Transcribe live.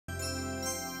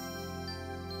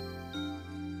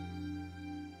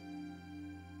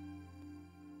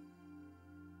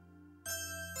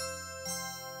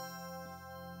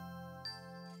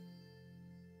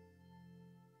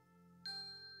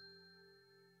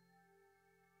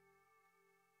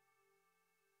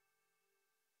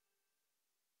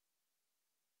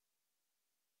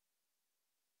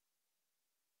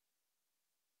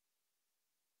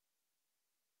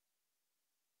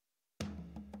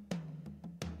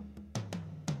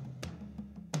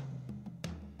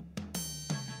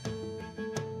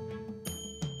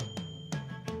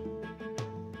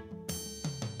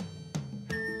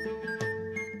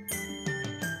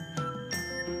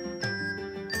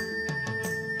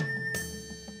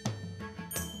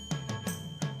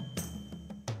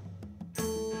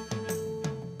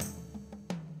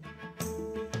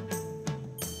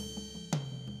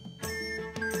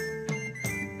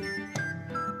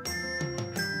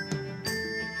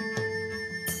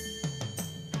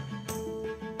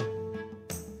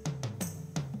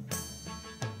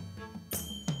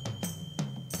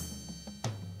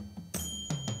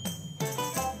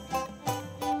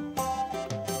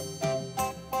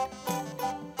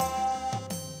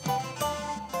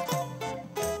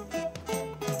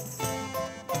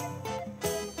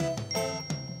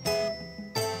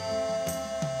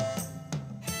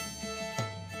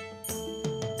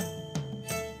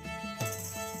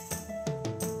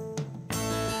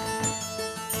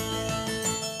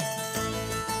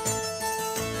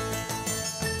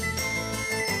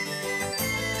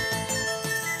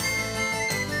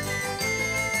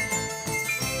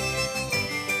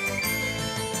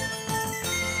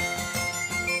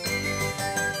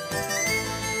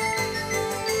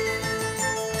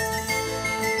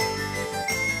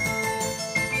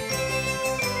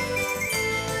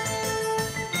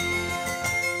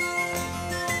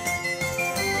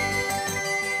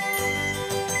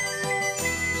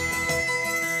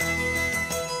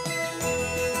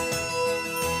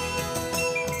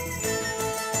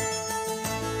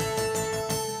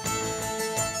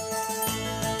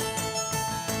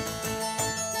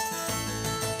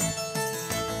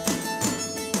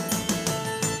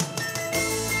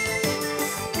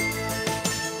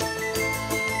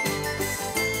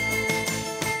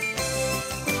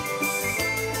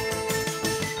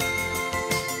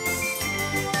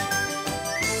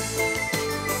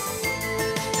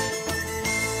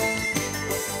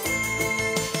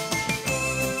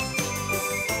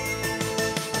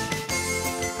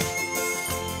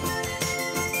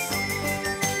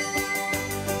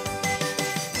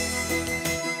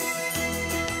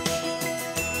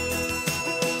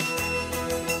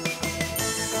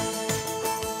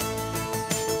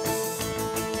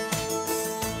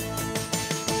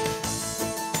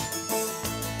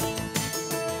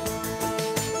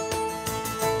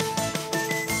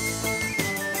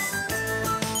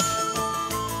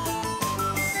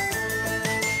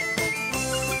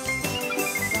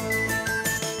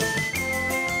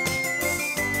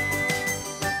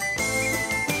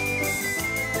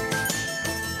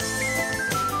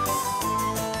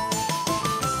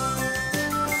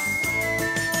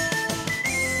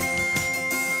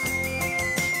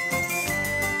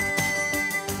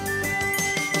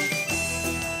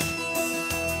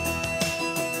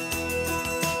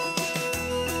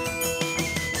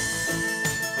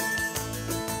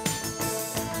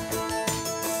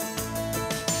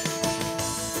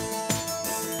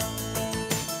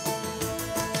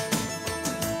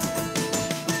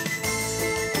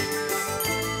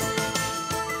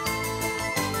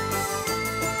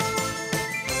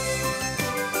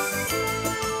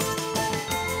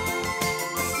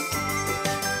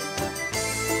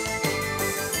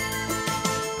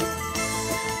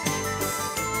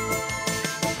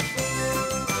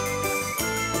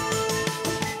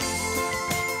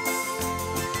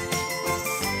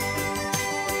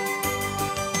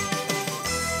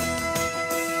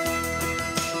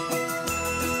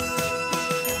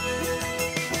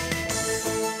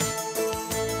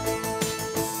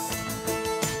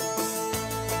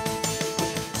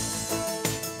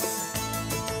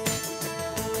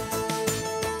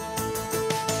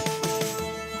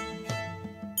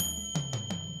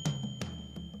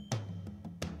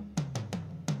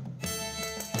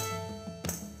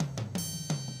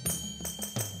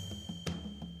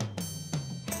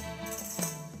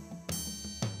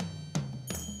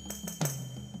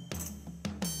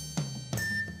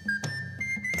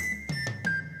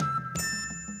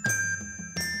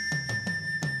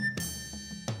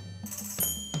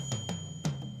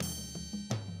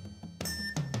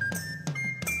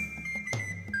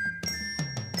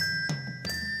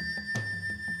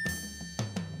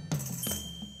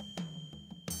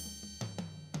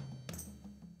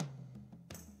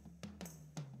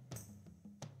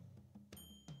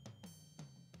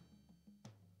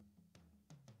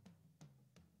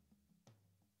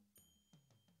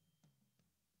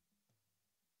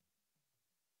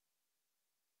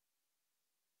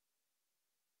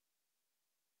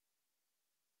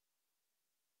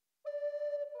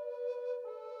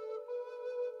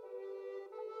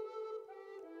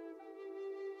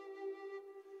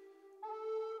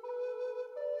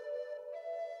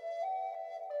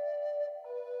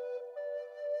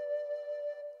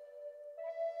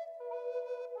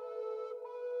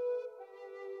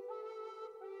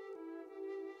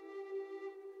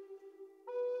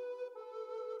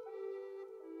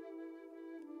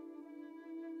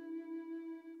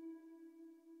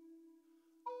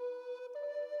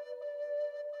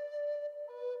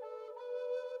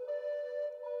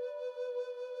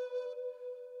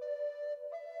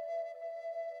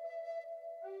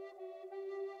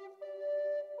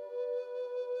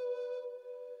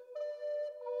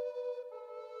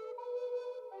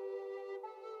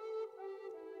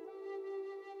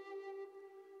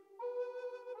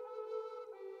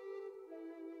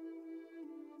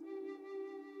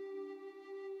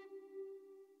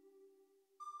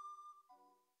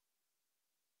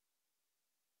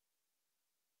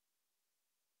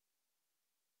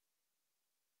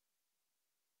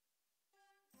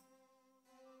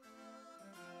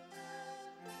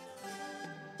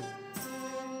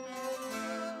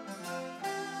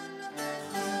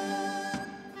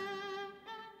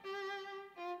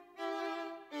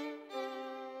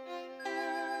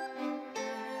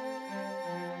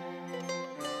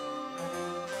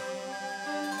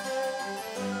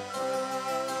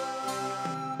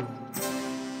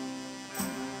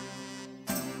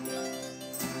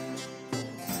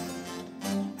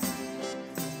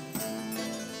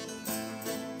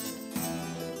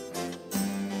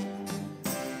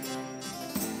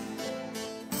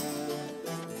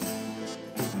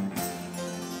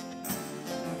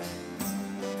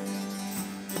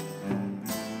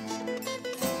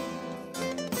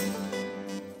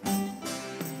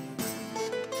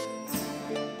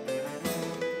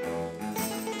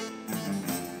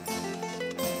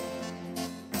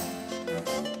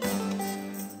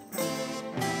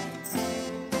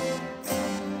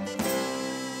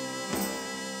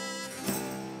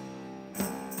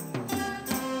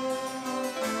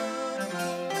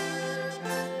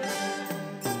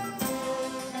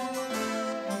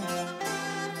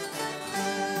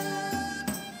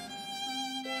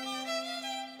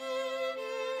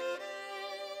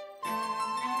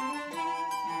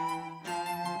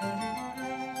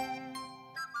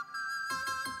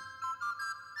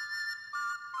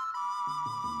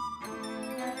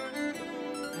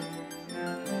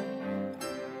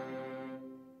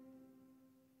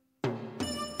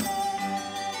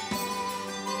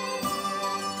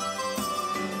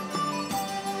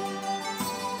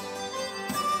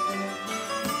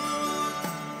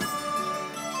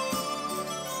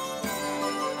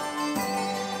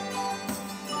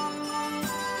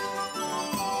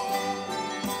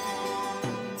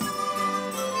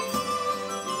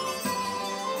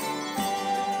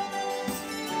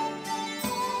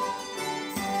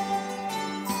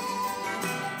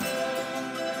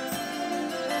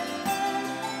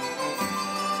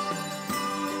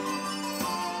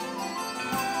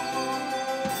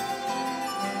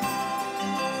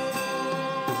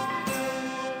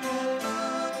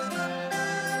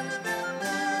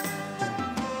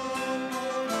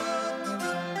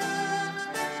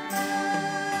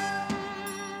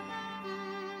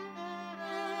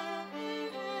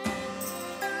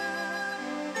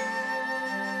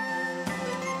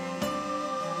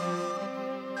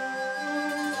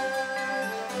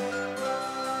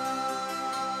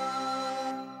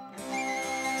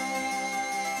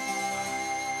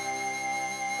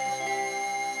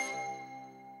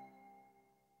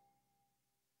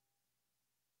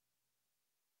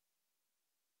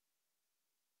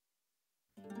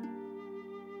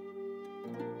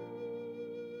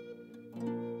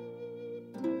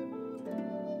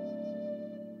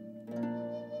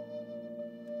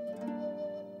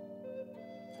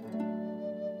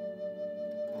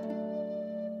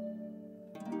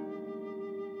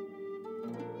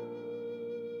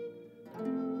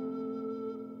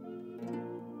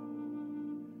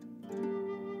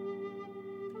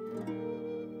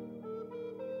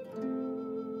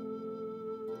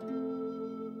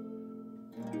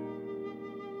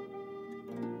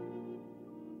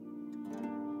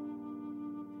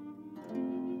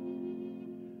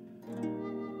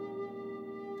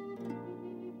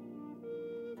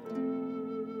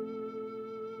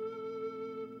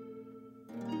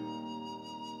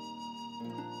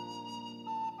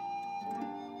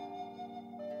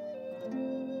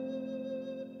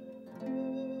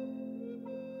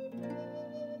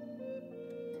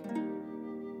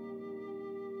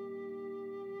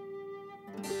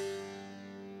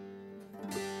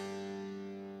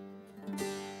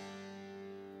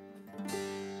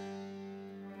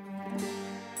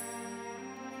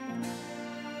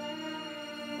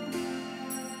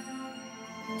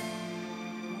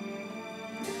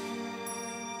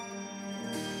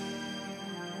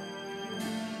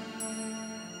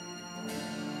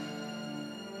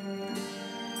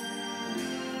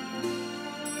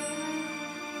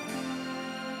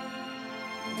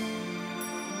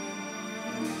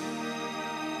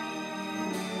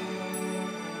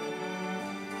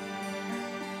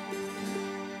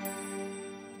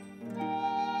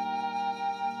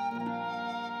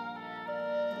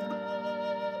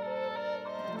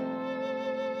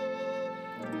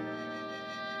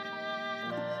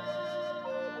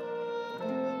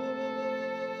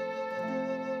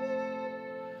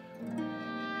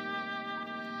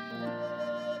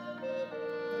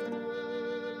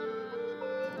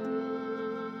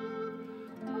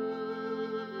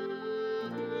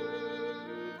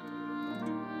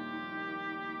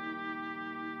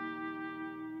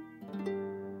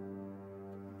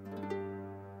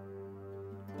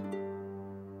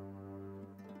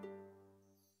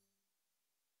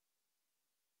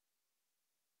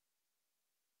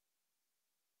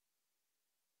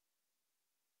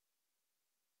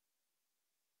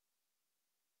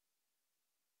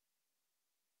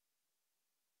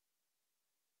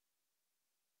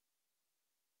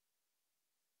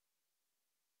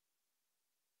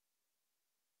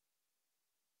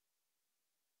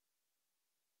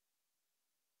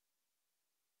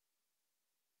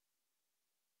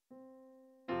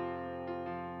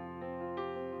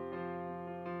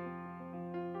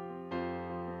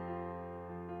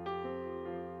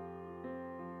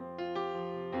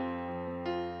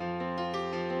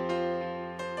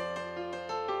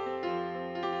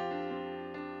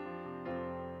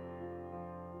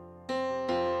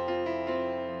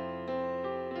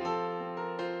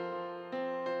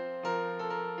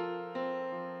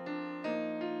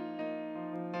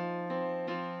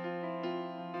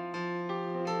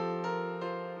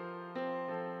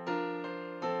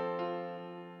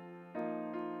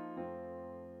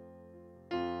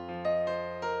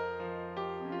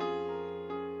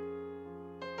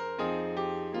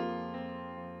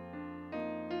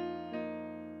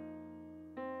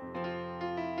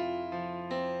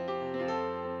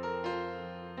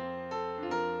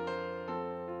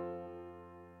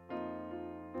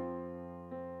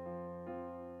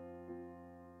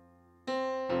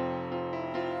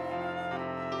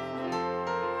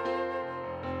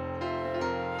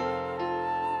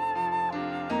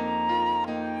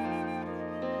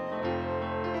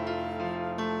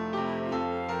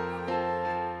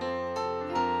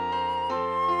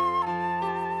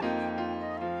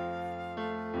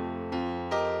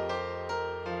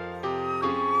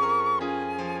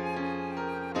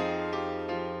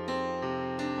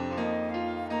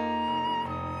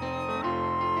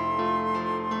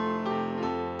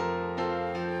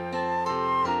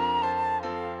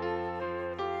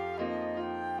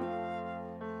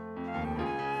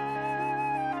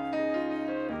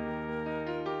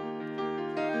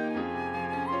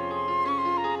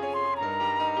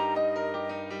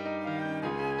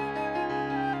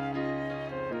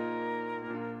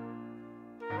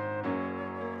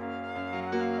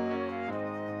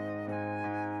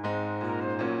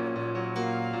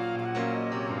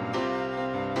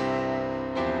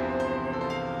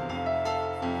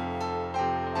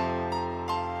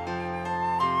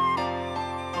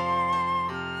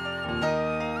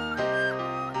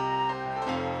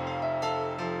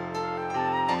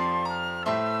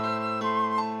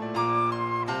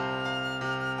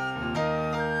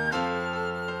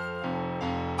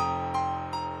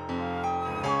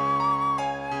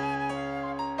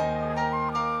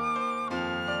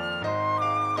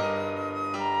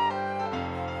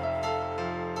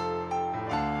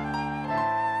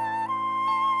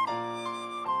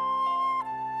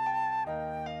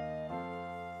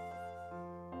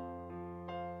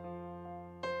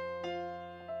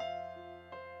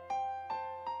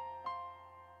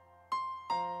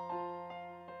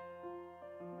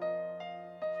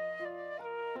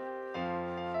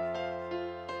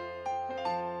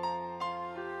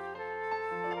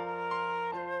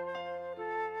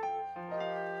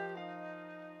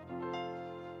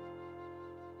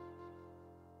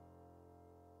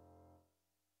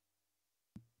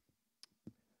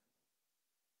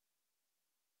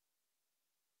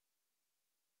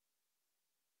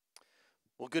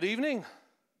Well, good evening.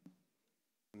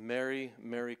 Merry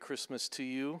Christmas to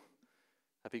you.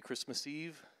 Happy Christmas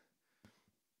Eve.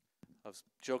 I was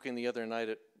joking the other night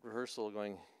at rehearsal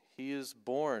going, he is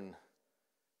born.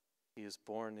 He is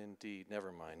born indeed.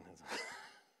 Never mind.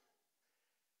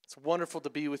 It's wonderful to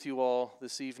be with you all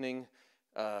this evening,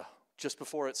 just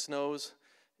before it snows,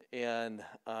 and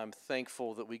I'm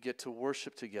thankful that we get to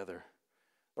worship together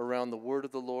around the word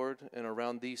of the Lord and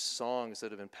around these songs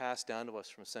that have been passed down to us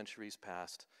from centuries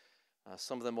past.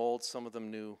 Some of them old, some of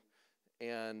them new.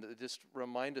 And just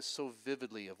remind us so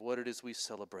vividly of what it is we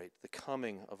celebrate, the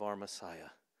coming of our Messiah,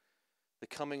 the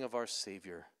coming of our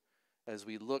Savior, as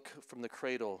we look from the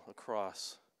cradle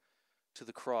across to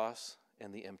the cross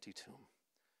and the empty tomb.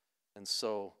 And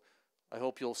so I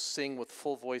hope you'll sing with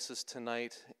full voices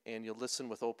tonight and you'll listen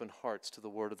with open hearts to the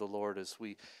word of the Lord as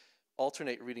we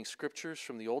alternate reading scriptures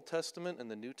from the Old Testament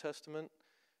and the New Testament,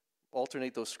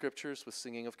 alternate those scriptures with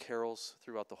singing of carols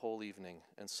throughout the whole evening.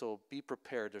 And so be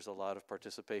prepared. There's a lot of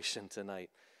participation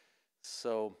tonight.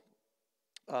 So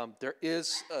there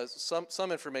is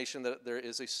some information that there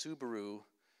is a Subaru,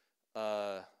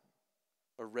 a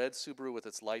red Subaru with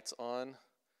its lights on,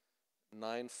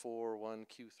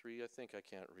 941Q3, I think. I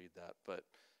can't read that. But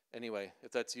anyway,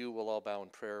 if that's you, we'll all bow in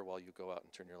prayer while you go out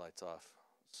and turn your lights off.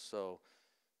 So...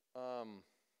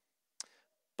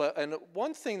 And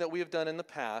one thing that we have done in the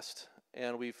past,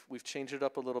 and we've changed it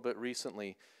up a little bit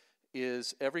recently,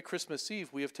 is every Christmas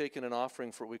Eve we have taken an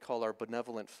offering for what we call our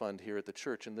benevolent fund here at the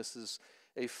church. And this is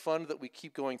a fund that we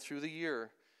keep going through the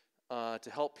year to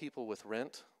help people with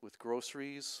rent, with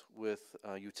groceries, with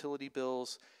utility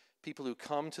bills, people who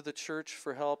come to the church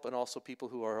for help, and also people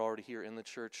who are already here in the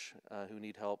church who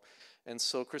need help. And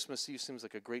so Christmas Eve seems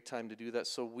like a great time to do that.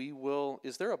 So we will,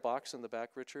 is there a box in the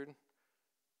back, Richard?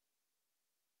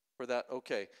 For that?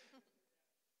 Okay.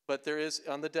 But there is,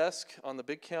 on the desk, on the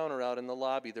big counter out in the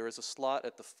lobby, there is a slot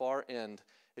at the far end.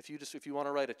 If you want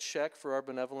to write a check for our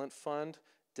benevolent fund,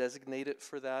 designate it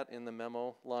for that in the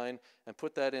memo line and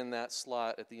put that in that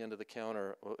slot at the end of the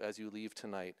counter as you leave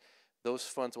tonight. Those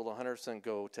funds will 100%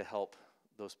 go to help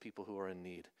those people who are in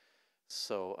need.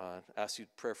 So ask you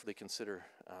to prayerfully consider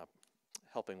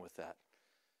helping with that.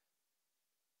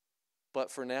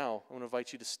 But for now, I want to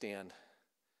invite you to stand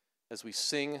as we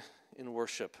sing in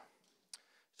worship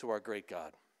to our great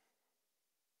God.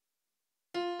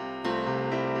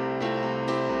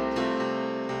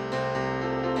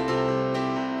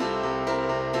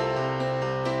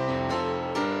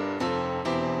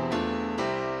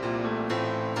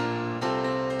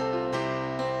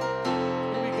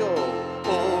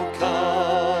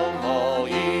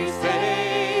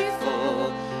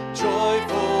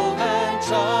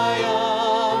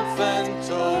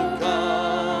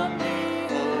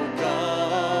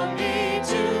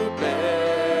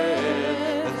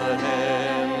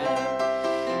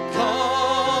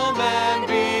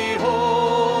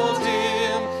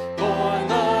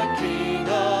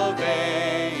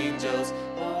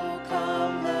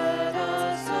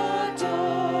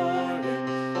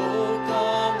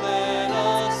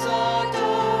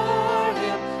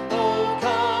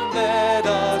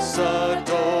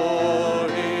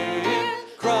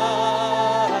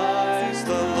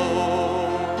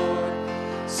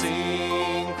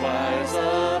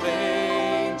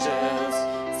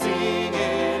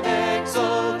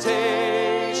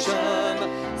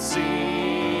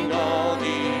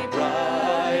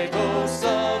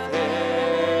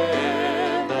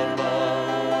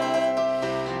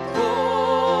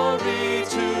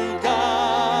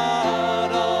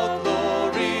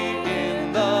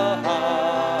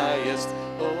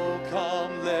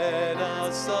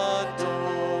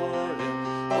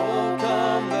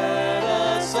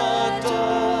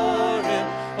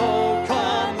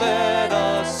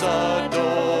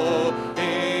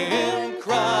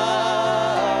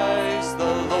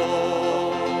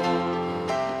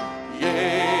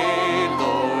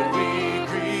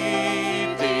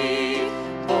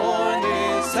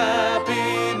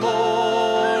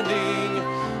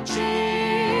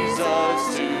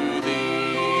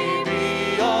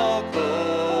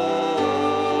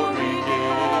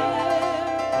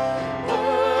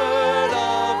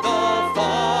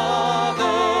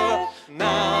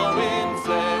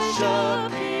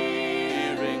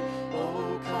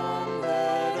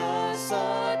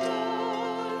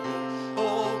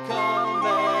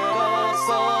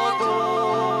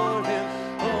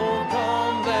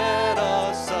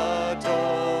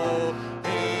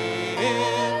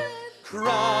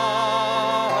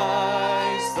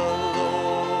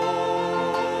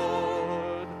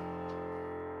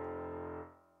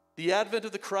 The advent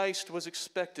of the Christ was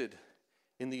expected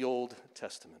in the Old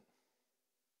Testament.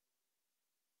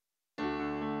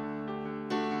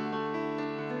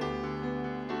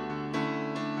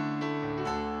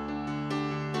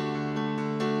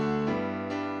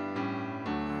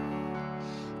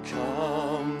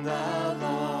 Come thou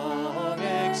long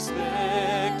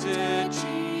expected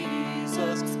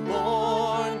Jesus,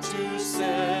 born to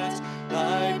set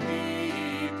thy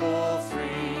people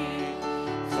free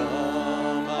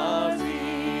from our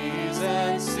fears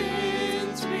and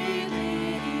sins.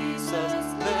 Release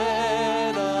us,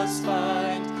 let us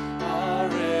find our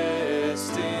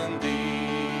rest in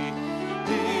thee.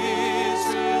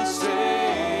 Israel's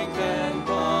strength and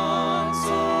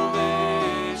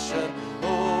consolation,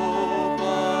 hope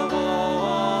of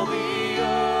all the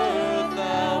earth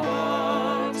thou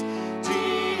art,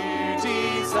 dear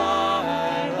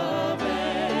desire of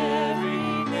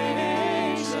every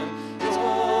nation,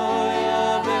 joy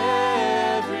of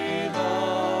every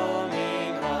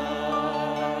longing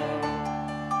heart.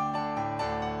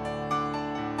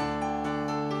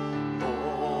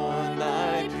 Born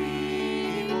thy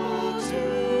people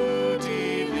to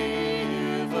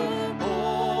deliver,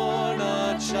 born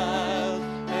a child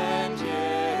and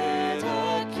yet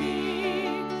a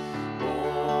king,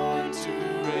 born to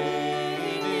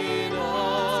reign in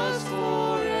us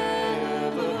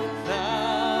forever.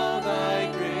 Thou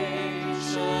thy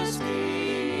gracious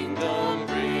kingdom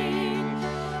bring,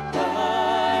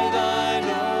 by thine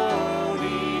own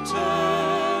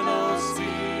eternal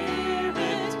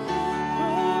Spirit,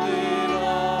 rule in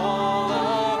all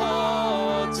our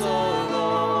hearts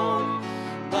alone.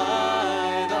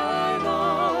 By thine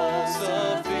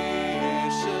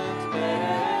all-sufficient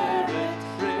merit,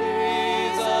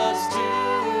 raise us to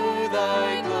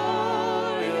thy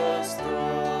glorious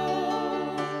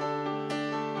throne.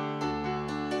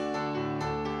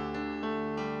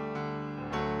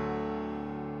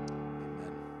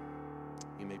 Amen.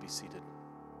 You may be seated.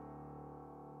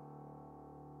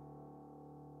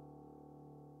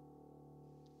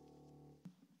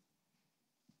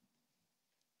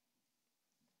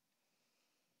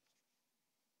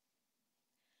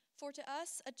 For to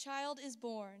us a child is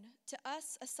born, to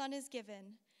us a son is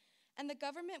given, and the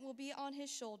government will be on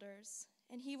his shoulders,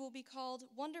 and he will be called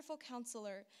Wonderful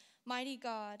Counselor, Mighty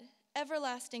God,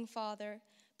 Everlasting Father,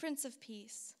 Prince of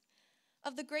Peace.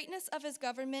 Of the greatness of his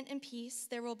government and peace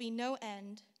there will be no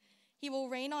end. He will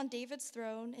reign on David's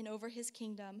throne and over his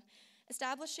kingdom,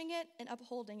 establishing it and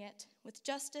upholding it with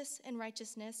justice and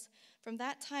righteousness from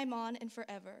that time on and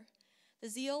forever. The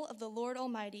zeal of the Lord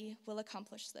Almighty will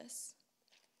accomplish this.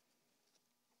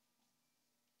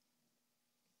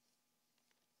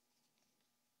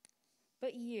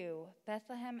 But you,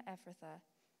 Bethlehem Ephrathah,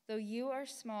 though you are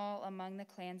small among the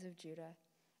clans of Judah,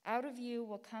 out of you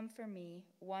will come for me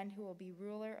one who will be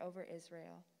ruler over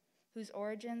Israel, whose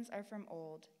origins are from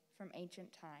old, from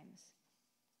ancient times.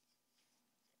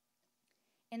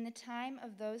 In the time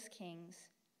of those kings,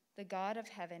 the God of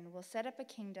heaven will set up a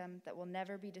kingdom that will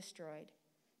never be destroyed,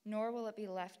 nor will it be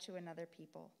left to another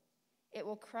people. It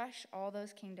will crush all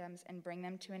those kingdoms and bring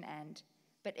them to an end,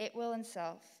 but it will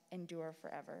itself endure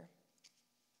forever.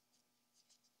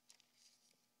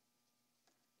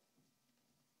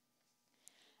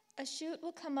 A shoot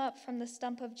will come up from the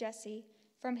stump of Jesse.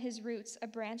 From his roots a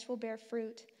branch will bear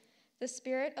fruit. The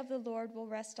Spirit of the Lord will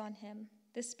rest on him,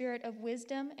 the Spirit of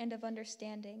wisdom and of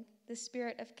understanding, the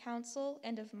Spirit of counsel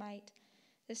and of might,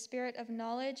 the Spirit of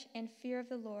knowledge and fear of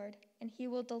the Lord, and he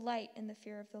will delight in the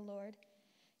fear of the Lord.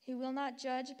 He will not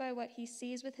judge by what he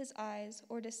sees with his eyes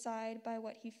or decide by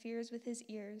what he fears with his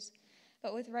ears,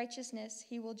 but with righteousness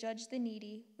he will judge the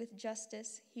needy, with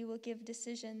justice he will give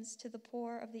decisions to the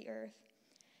poor of the earth.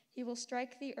 He will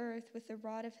strike the earth with the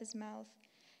rod of his mouth.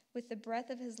 With the breath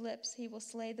of his lips he will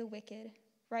slay the wicked.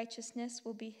 Righteousness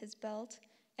will be his belt,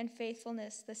 and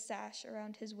faithfulness the sash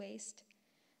around his waist.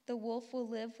 The wolf will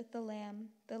live with the lamb.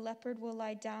 The leopard will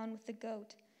lie down with the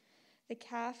goat. The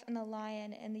calf and the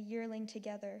lion and the yearling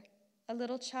together. A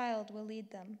little child will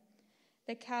lead them.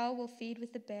 The cow will feed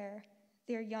with the bear.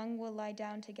 Their young will lie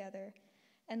down together,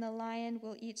 and the lion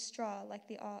will eat straw like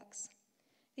the ox.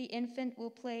 The infant will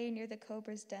play near the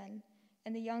cobra's den,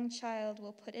 and the young child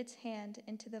will put its hand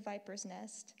into the viper's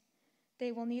nest.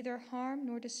 They will neither harm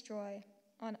nor destroy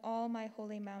on all my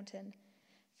holy mountain,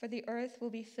 for the earth will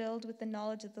be filled with the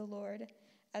knowledge of the Lord,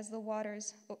 as the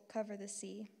waters cover the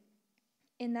sea.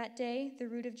 In that day, the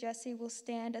root of Jesse will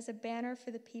stand as a banner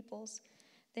for the peoples.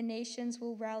 The nations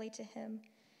will rally to him,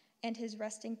 and his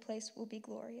resting place will be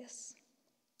glorious.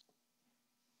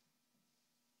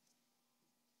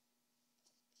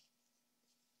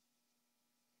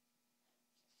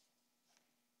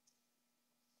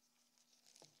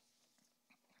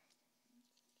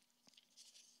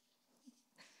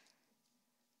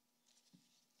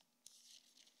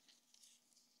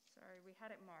 We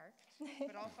had it marked,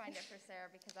 but I'll find it for Sarah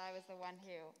because I was the one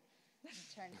who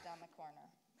turned down the corner.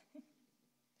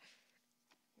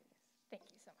 Thank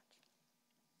you so much.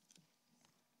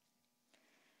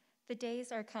 The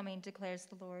days are coming, declares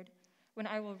the Lord, when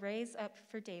I will raise up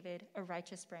for David a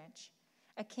righteous branch,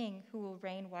 a king who will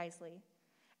reign wisely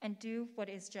and do what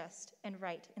is just and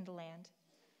right in the land.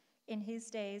 In his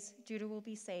days, Judah will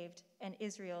be saved and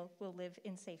Israel will live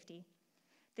in safety.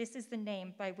 This is the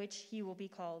name by which he will be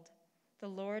called, the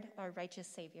Lord our righteous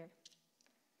Savior.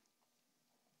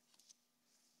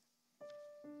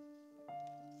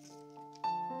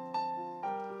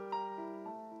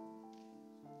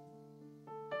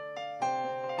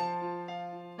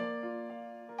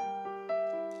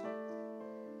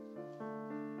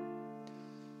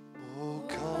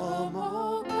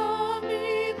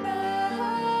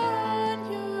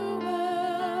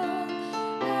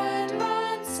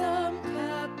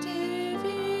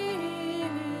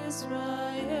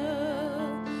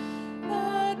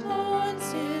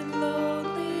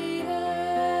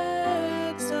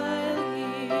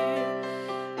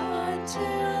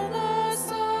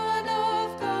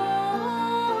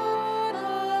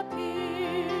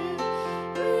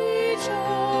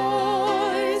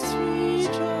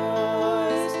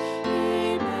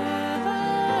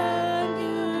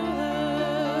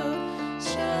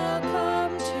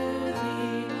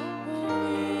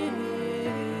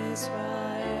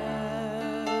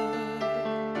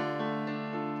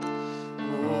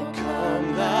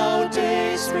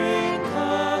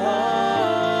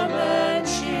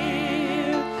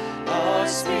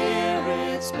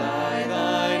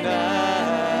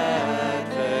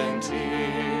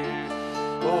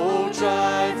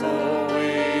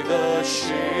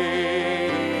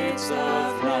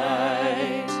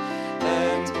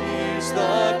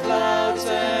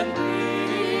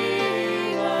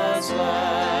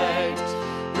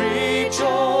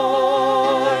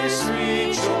 Rejoice,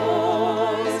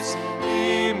 rejoice,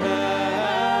 Emmanuel.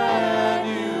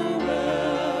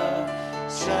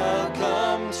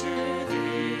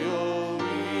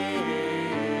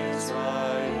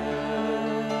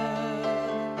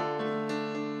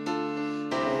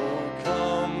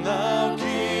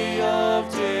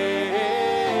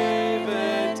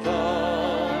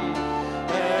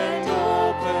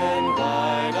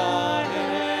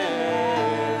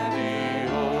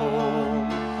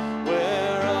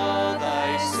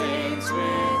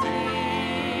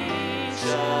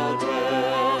 shall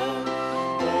dwell.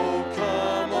 O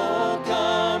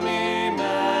come,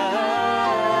 Emmanuel.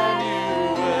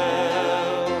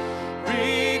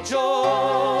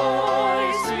 Rejoice,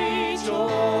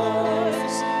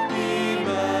 rejoice,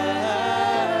 Emmanuel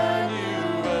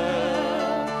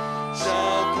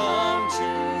shall come to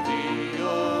thee, O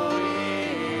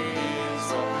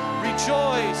Israel.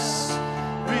 Rejoice,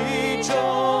 rejoice,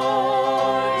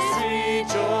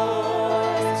 rejoice,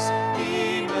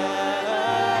 Emmanuel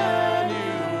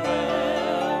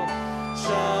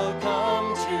shall come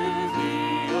to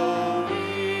thee, O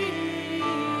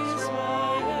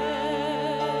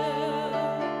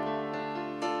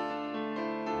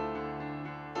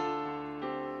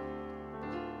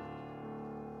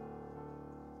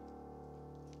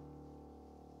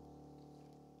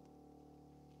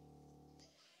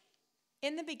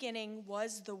In the beginning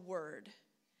was the Word,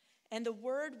 and the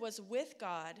Word was with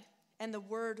God, and the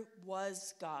Word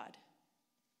was God.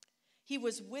 He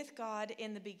was with God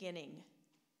in the beginning.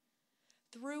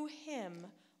 Through him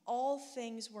all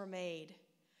things were made.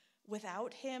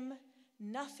 Without him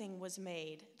nothing was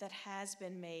made that has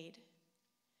been made.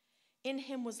 In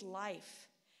him was life,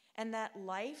 and that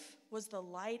life was the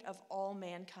light of all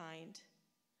mankind.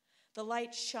 The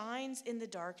light shines in the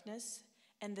darkness,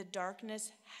 and the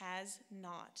darkness has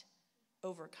not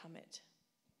overcome it.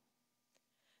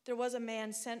 There was a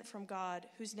man sent from God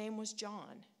whose name was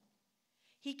John.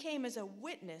 He came as a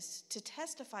witness to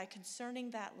testify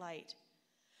concerning that light,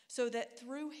 so that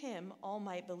through him all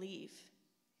might believe.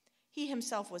 He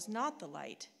himself was not the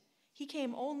light. He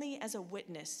came only as a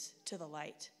witness to the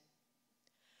light.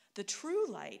 The true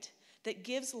light that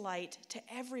gives light to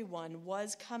everyone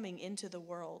was coming into the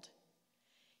world.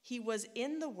 He was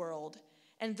in the world,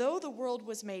 and though the world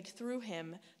was made through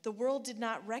him, the world did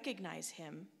not recognize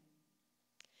him.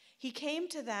 He came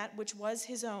to that which was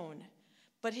his own,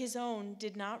 but his own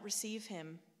did not receive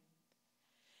him.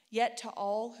 Yet to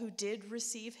all who did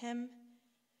receive him,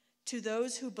 to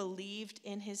those who believed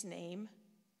in his name,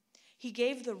 he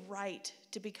gave the right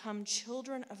to become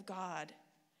children of God,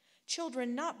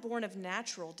 children not born of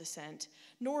natural descent,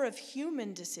 nor of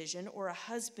human decision or a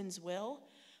husband's will,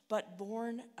 but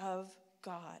born of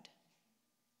God.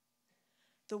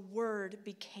 The Word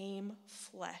became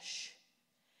flesh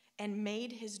and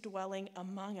made his dwelling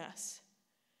among us.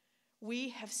 We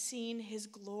have seen his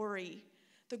glory,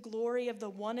 the glory of the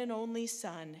one and only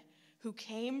Son, who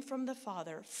came from the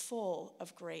Father, full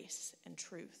of grace and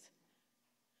truth.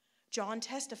 John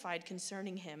testified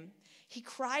concerning him. He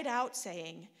cried out,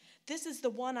 saying, "This is the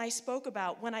one I spoke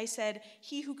about when I said,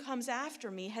 'He who comes after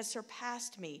me has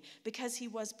surpassed me, because he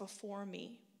was before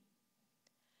me.'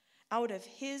 Out of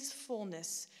his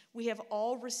fullness we have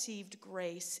all received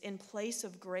grace in place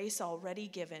of grace already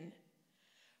given.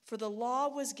 For the law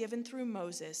was given through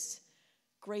Moses,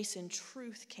 grace and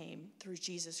truth came through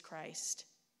Jesus Christ.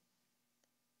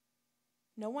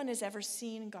 No one has ever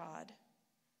seen God,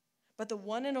 but the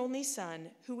one and only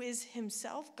Son, who is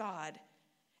himself God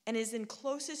and is in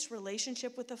closest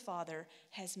relationship with the Father,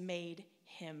 has made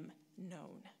him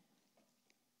known."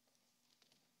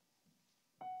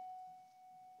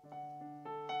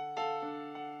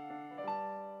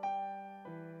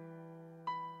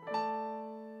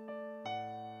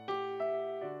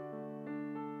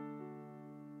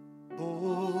 O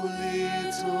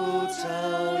little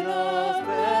town of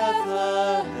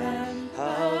Bethlehem,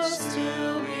 how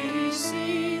still we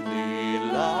see thee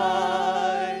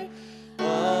lie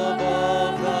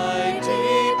above thy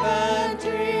deep and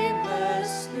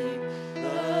dreamless sleep.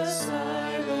 The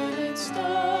silent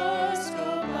stars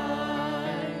go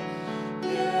by,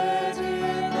 yet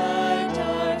in thy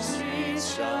dark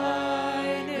streets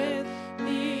shineth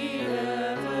the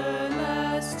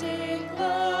everlasting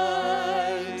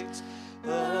light.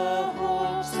 The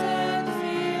hopes and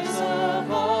fears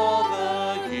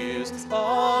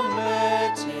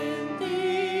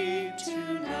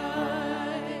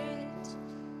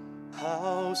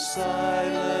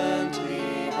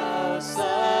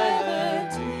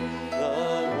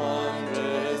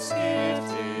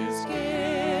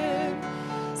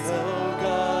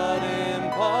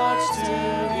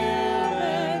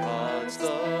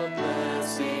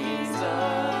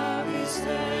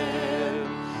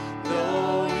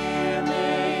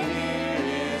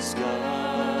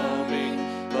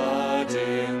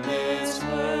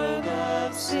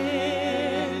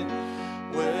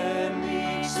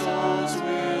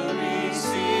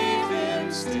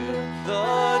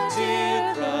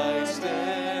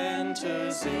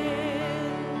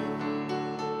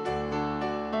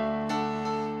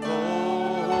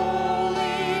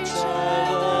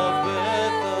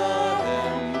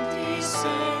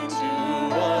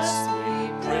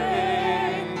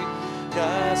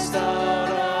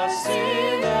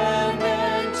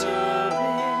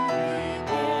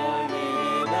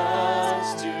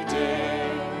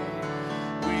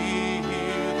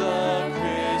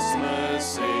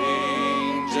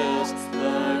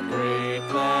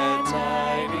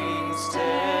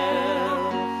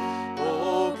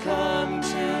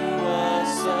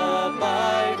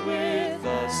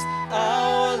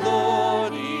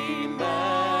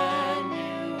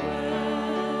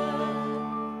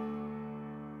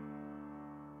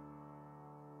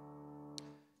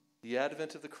The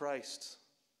advent of the Christ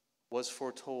was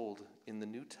foretold in the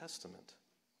New Testament.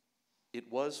 It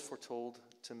was foretold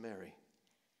to Mary.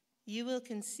 You will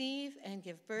conceive and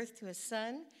give birth to a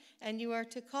son, and you are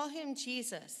to call him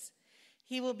Jesus.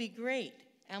 He will be great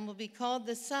and will be called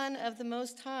the Son of the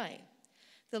Most High.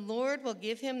 The Lord will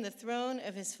give him the throne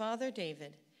of his father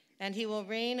David, and he will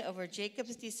reign over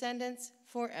Jacob's descendants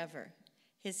forever.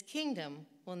 His kingdom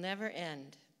will never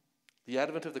end. The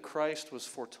advent of the Christ was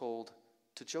foretold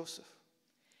to Joseph.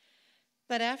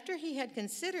 But after he had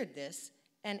considered this,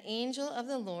 an angel of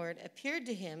the Lord appeared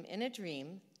to him in a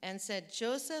dream and said,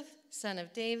 Joseph, son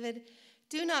of David,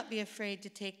 do not be afraid to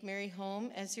take Mary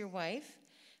home as your wife,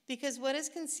 because what is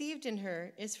conceived in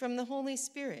her is from the Holy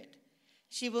Spirit.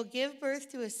 She will give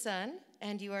birth to a son,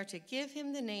 and you are to give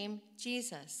him the name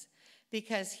Jesus,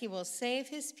 because he will save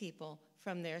his people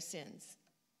from their sins.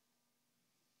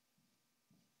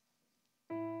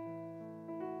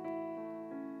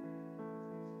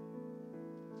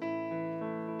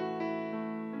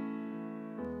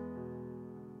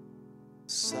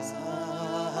 Silent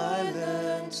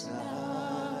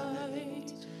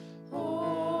night,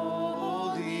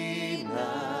 holy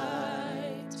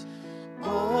night,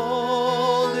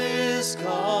 all is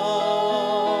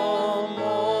calm,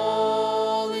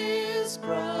 all is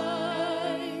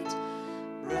bright,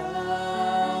 bright.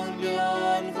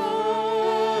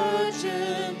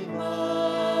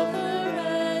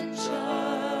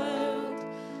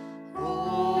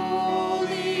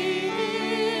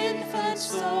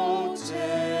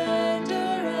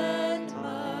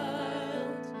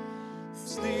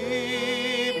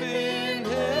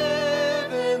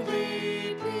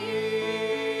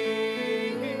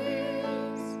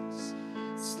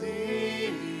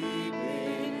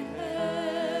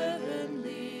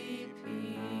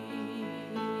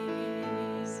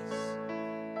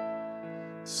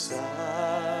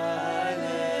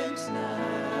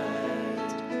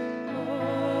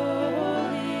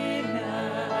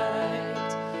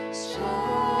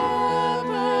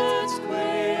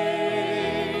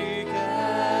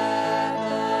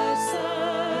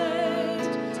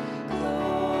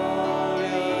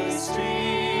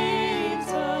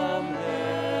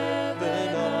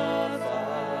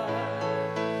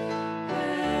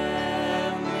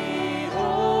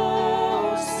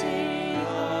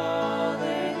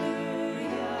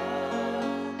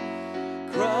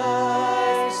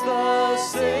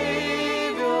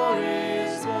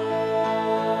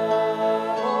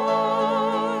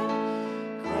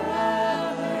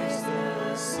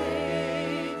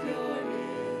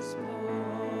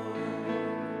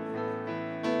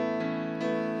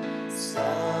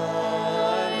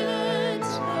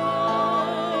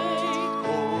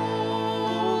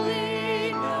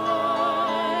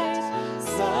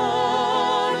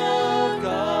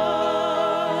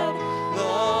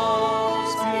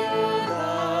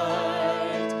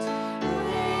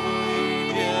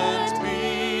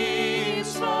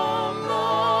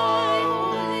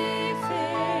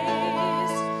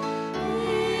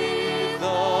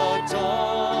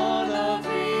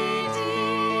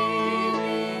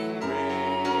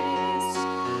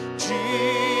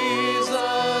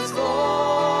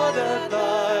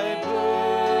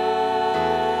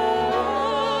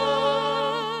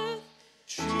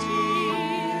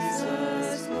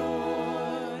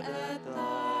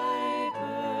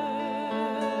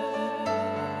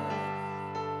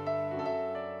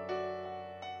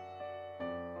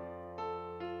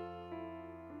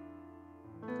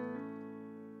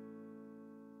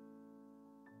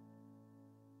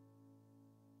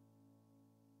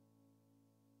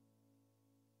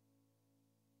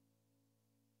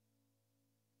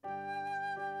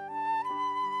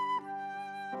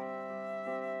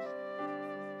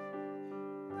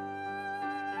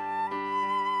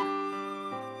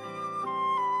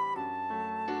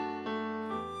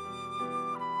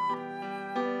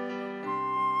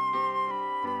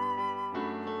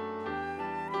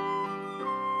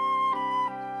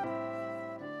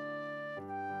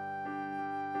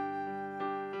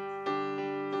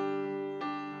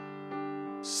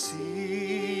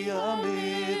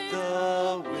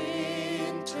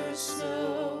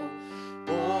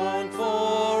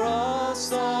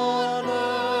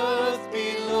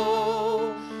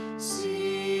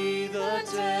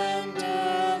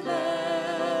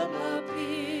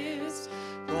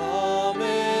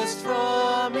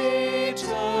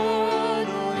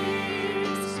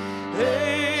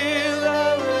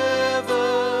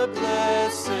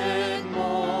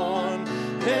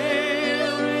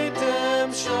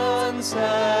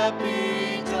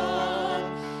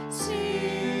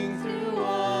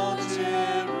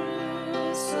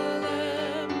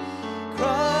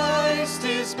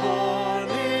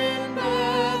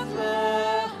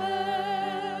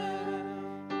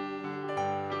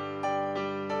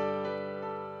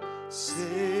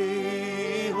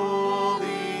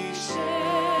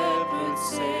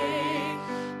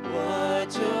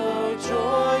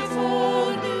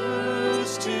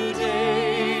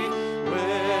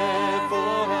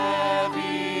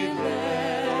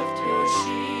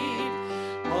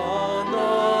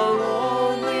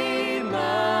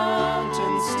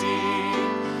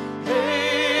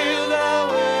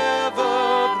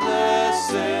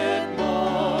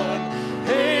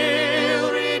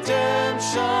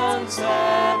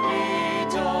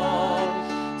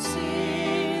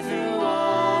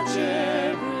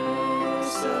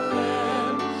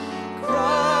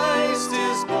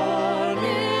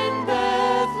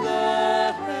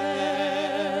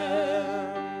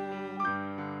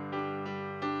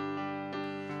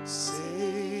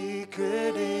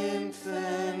 Sacred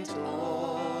infant,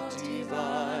 all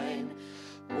divine,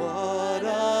 what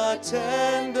a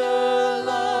tender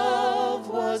love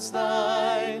was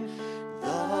thine,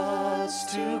 thus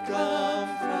to come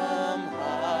from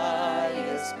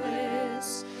highest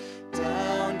bliss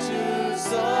down to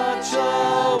such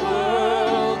a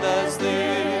world as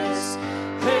this.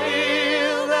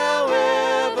 Hail thou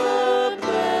ever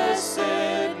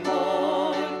blessed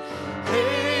morn,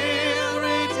 hail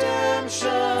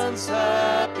redemption's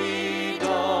happy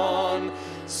dawn.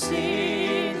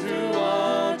 Sing through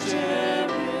all Jerusalem,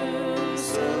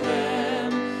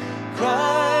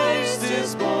 Christ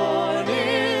is born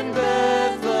in Bethlehem.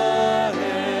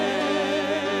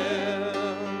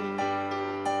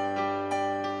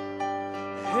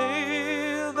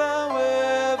 Hail thou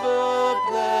ever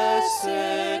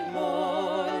blessed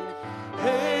morn,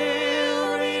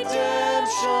 hail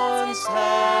redemption's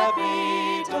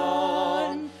happy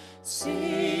dawn.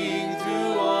 Sing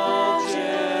through all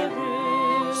Jerusalem,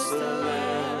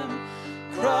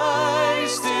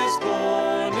 Christ is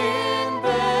born in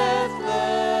Bethlehem.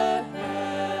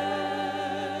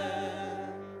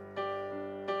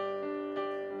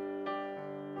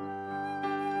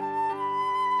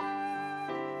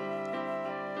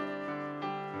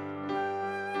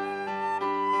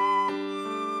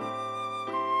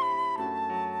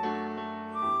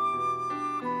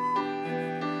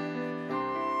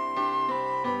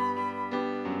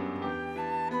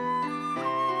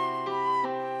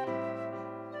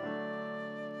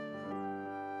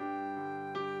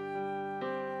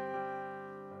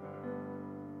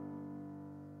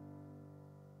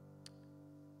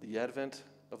 The advent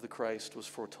of the Christ was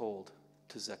foretold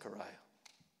to Zechariah.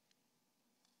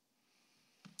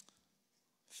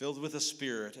 Filled with the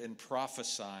Spirit and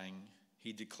prophesying,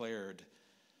 he declared,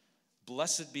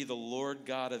 "Blessed be the Lord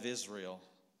God of Israel,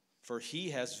 for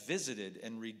he has visited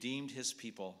and redeemed his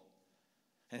people,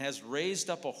 and has raised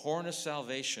up a horn of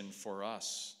salvation for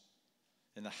us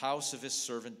in the house of his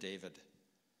servant David,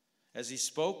 as he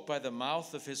spoke by the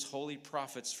mouth of his holy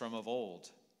prophets from of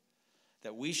old,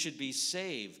 that we should be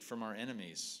saved from our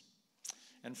enemies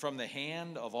and from the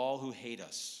hand of all who hate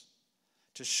us,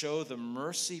 to show the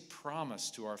mercy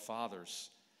promised to our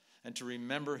fathers and to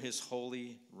remember his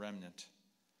holy remnant.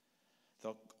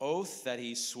 The oath that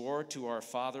he swore to our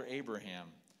father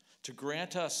Abraham, to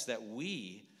grant us that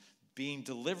we, being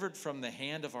delivered from the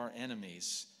hand of our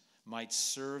enemies, might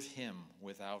serve him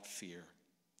without fear,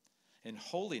 in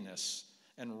holiness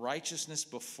and righteousness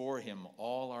before him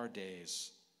all our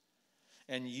days.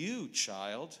 And you,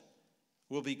 child,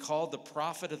 will be called the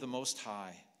prophet of the Most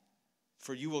High,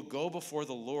 for you will go before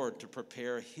the Lord to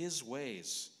prepare his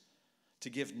ways, to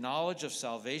give knowledge of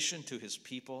salvation to his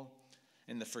people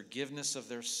and the forgiveness of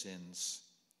their sins,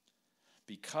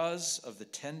 because of the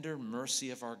tender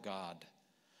mercy of our God,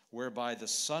 whereby the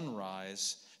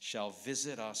sunrise shall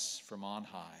visit us from on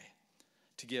high,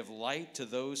 to give light to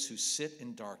those who sit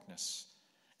in darkness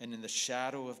and in the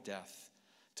shadow of death,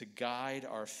 to guide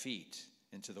our feet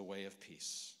into the way of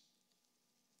peace."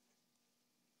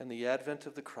 And the advent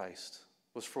of the Christ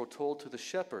was foretold to the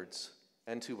shepherds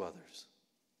and to others.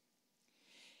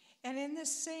 And in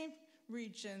this same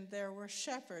region there were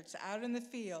shepherds out in the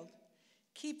field,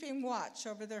 keeping watch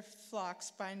over their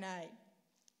flocks by night.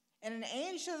 And an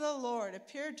angel of the Lord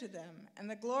appeared to them, and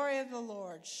the glory of the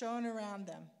Lord shone around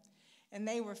them, and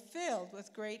they were filled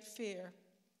with great fear.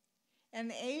 And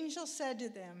the angel said to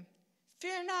them,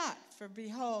 "Fear not, for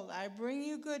behold, I bring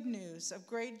you good news of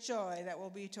great joy that will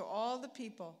be to all the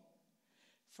people.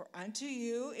 For unto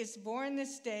you is born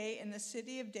this day in the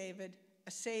city of David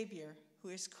a Savior, who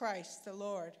is Christ the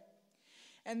Lord.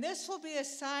 And this will be a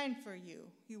sign for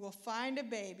you. You will find a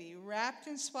baby wrapped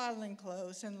in swaddling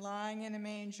clothes and lying in a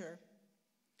manger."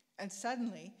 And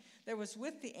suddenly there was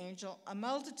with the angel a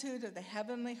multitude of the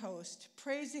heavenly host,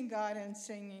 praising God and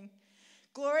singing,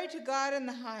 "Glory to God in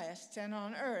the highest, and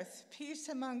on earth peace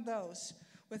among those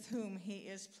with whom he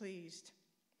is pleased."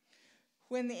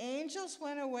 When the angels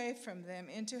went away from them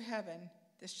into heaven,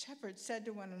 the shepherds said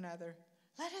to one another,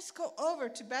 "Let us go over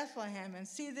to Bethlehem and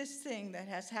see this thing that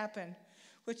has happened,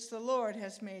 which the Lord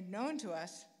has made known to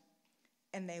us."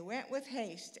 And they went with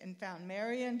haste and found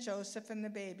Mary and Joseph and the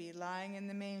baby lying in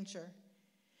the manger.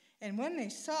 And when they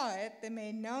saw it, they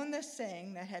made known the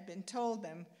saying that had been told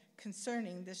them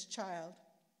concerning this child.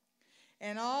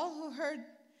 And all who heard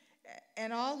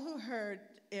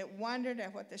it wondered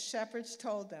at what the shepherds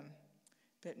told them.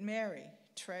 But Mary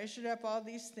treasured up all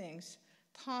these things,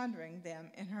 pondering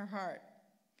them in her heart.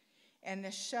 And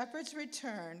the shepherds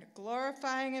returned,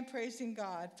 glorifying and praising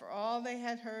God for all they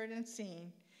had heard and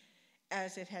seen,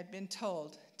 as it had been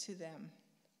told to them.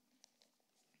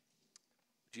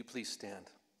 Would you please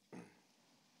stand?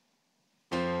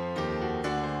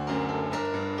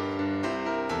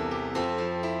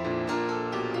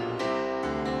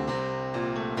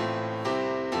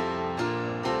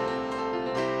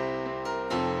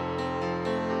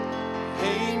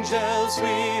 Angels we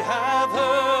have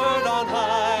heard on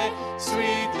high,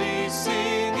 sweetly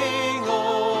singing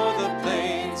o'er the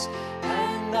plains,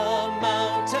 and the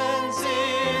mountains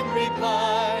in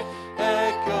reply,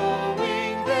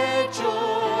 echoing their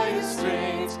joyous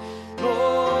strains.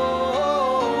 Gloria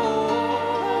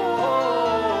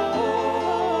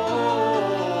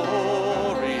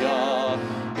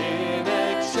in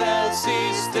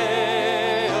excelsis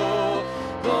Deo.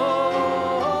 Gloria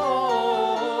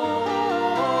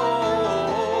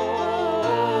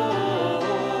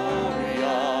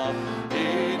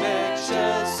in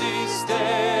excelsis Deo.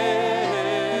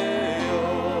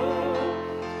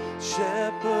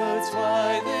 Shepherds,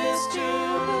 why this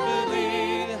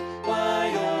jubilee? Why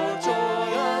your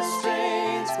joyous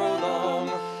strains prolong?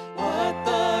 What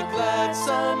the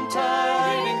gladsome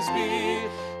tidings be,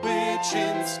 which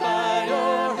inspire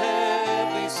your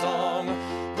heavenly song?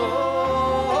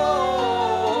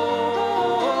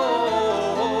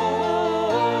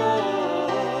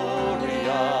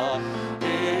 Gloria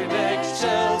in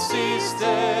excelsis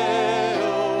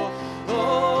Deo.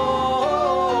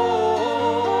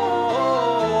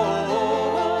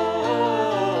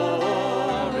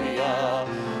 Gloria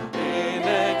in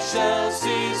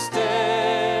excelsis Deo.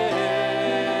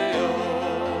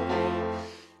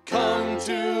 Come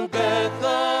to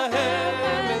Bethlehem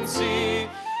and see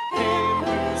Him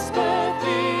whose birth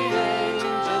the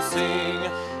angels sing.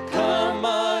 Come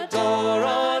adore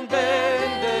on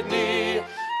bended knee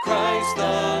Christ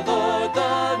the Lord,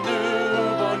 the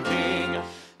newborn King.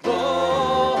 Gloria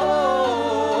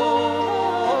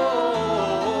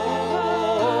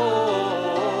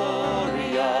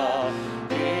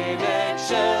in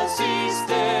excelsis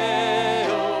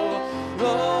Deo.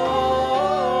 Gloria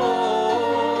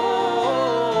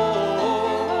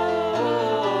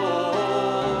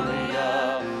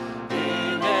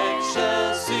in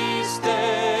excelsis Deo.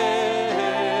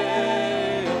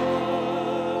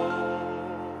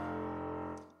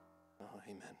 Oh,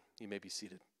 amen. You may be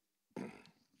seated.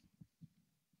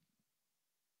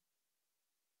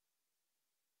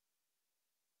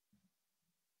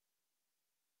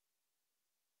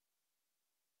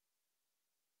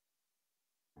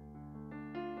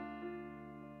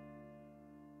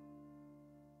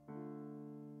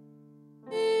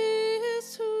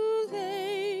 Is who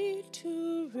lay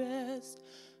to rest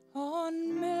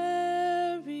on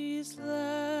Mary's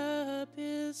lap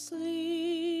is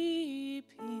sleeping,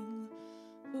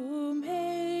 whom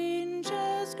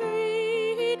angels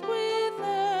greet with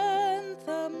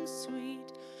anthems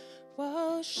sweet,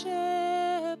 while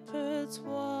shepherds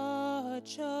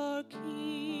watch are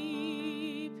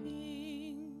keeping.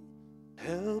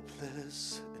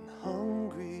 Helpless and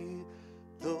hungry,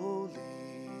 lowly,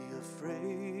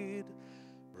 afraid,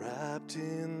 wrapped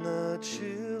in the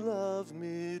chill of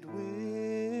midwinter,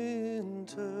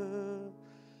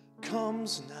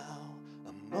 comes now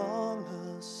among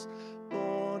us,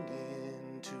 born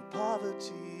into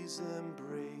poverty's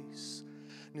embrace,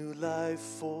 new life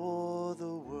for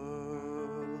the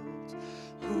world.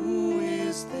 Who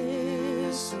is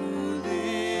this who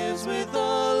lives with the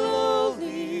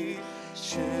lowly,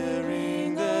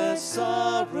 sharing their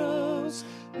sorrows,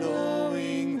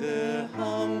 knowing their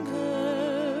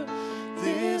hunger?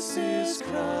 This is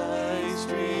Christ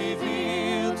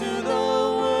revealed to the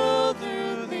world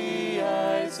through the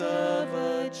eyes of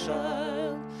a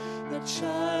child, the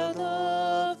child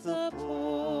of the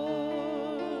poor.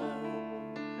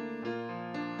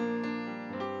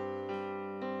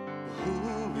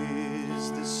 Who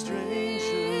is the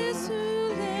stranger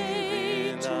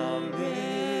here in our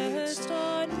midst,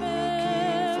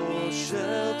 looking for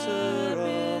shelter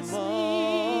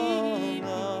among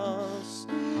us?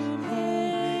 Who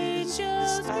is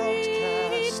this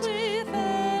outcast? Who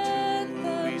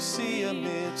do we see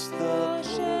amidst the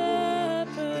poor,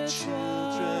 the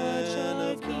children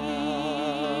of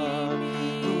God?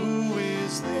 Who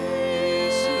is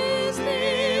this who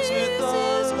lives with the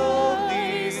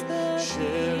lowly,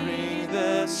 sharing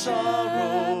their sorrows,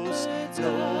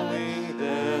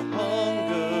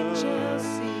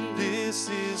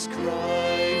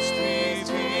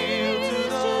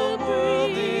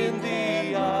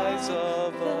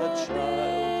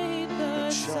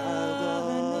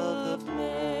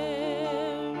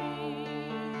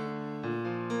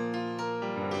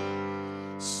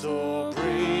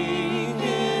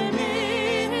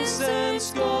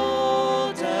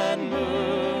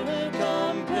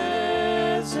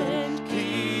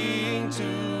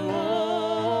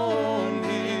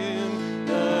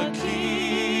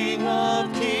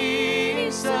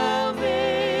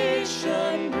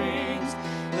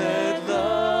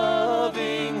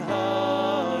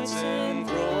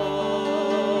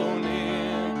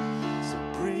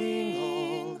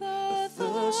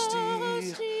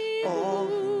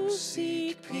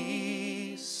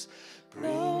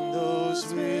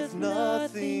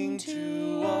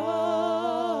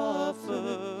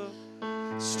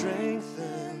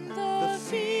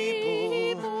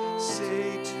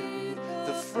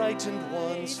 frightened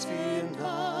ones, fear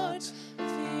not.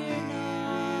 fear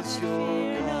not, Is your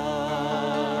fear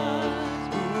God.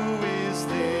 not. Who is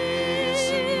this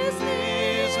who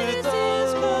lives with the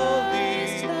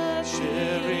lowly,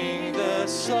 sharing their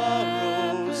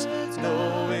sorrows,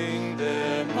 knowing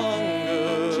their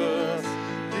hunger?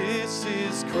 This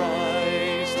is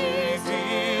Christ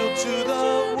revealed to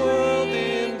the world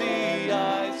in the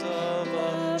eyes of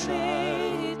a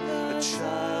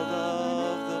child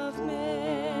of the poor,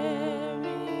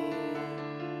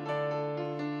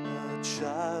 a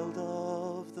child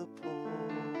of the poor.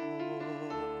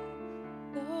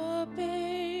 The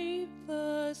babe,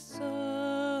 the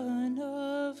Son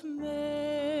of Mary.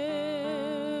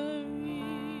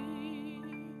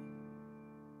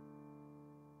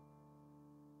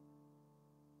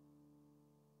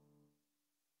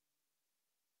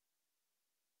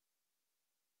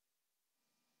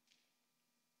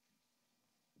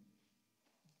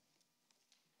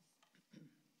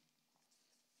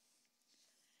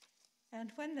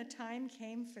 And when the time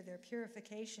came for their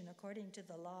purification according to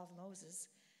the law of Moses,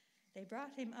 they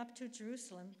brought him up to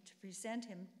Jerusalem to present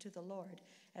him to the Lord,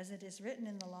 as it is written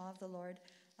in the law of the Lord,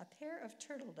 a pair of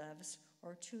turtle doves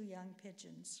or 2 young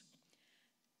pigeons.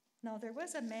 Now there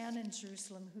was a man in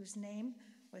Jerusalem whose name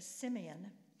was Simeon,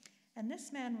 and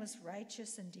this man was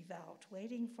righteous and devout,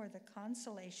 waiting for the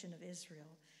consolation of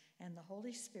Israel, and the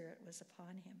Holy Spirit was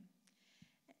upon him.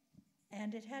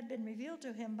 And it had been revealed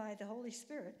to him by the Holy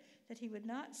Spirit that he would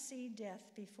not see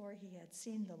death before he had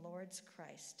seen the Lord's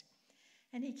Christ.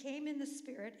 And he came in the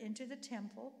Spirit into the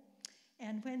temple,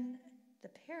 and when the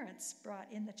parents brought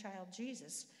in the child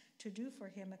Jesus to do for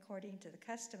him according to the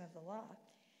custom of the law,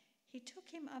 he took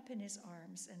him up in his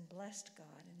arms and blessed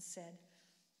God and said,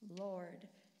 Lord,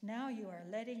 now you are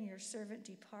letting your servant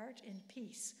depart in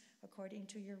peace according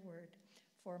to your word.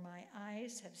 For my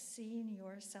eyes have seen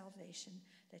your salvation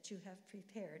that you have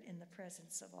prepared in the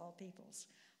presence of all peoples,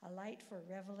 a light for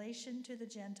revelation to the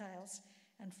Gentiles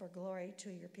and for glory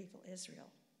to your people Israel.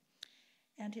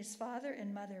 And his father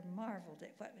and mother marveled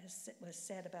at what was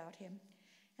said about him.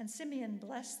 And Simeon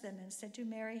blessed them and said to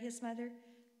Mary his mother,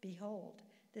 Behold,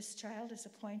 this child is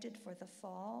appointed for the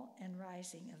fall and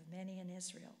rising of many in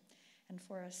Israel, and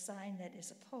for a sign that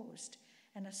is opposed,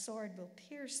 and a sword will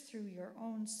pierce through your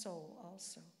own soul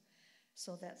also,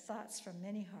 so that thoughts from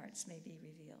many hearts may be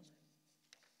revealed.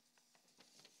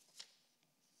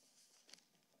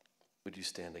 Would you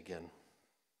stand again?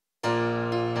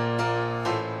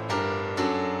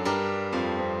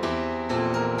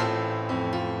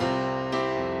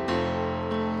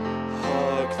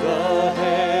 Hark the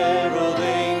herald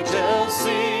angels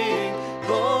sing,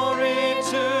 glory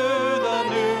to the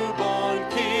newborn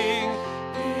King.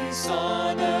 Peace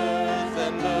on earth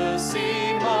and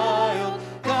mercy mild,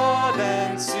 God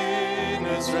and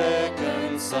sinners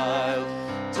reconciled.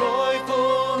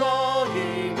 Joyful all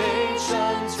ye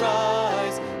nations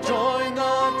rise, join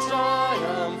the triumph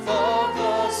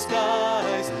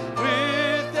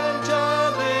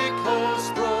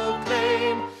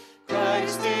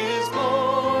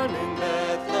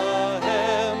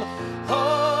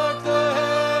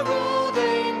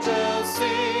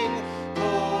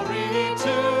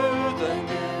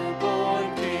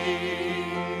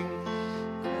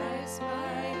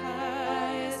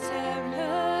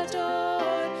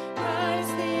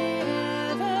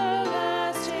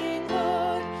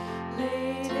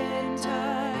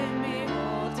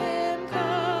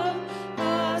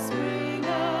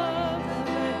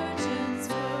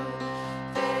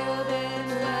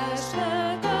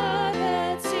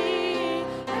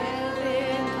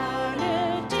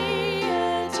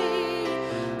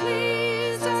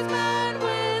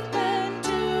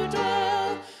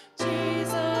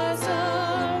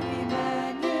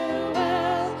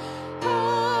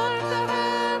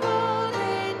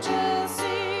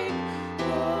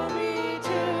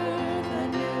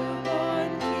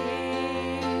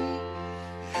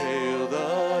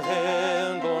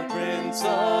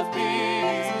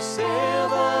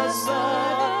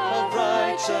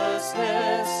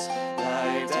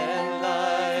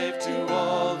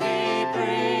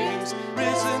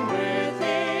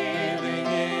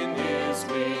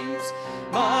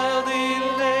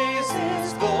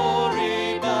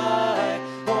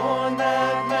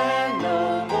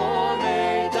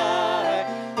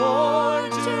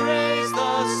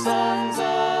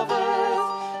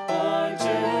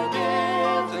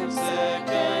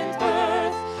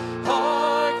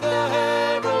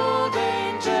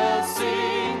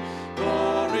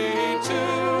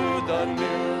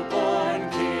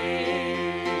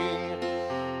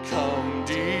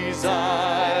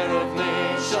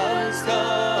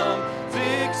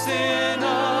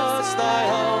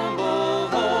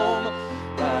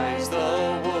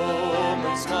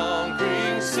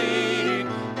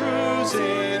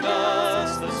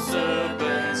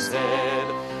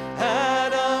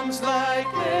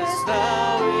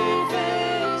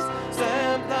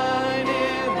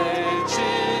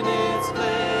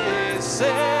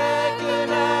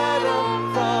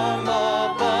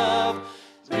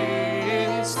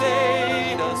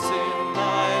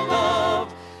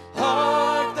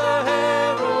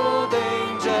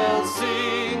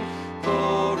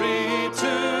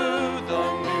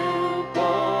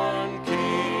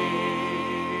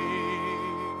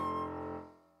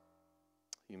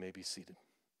You may be seated.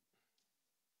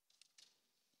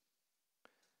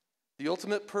 The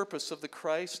ultimate purpose of the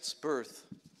Christ's birth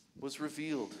was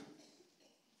revealed.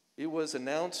 It was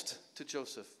announced to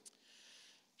Joseph.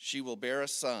 She will bear a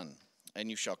son, and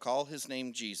you shall call his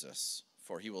name Jesus,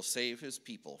 for he will save his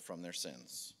people from their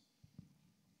sins.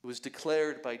 It was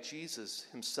declared by Jesus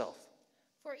himself.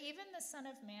 For even the Son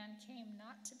of Man came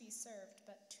not to be served,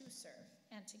 but to serve,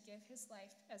 and to give his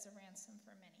life as a ransom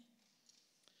for many.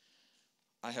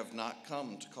 I have not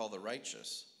come to call the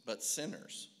righteous, but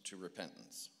sinners to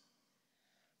repentance.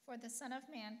 For the Son of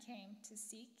Man came to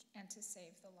seek and to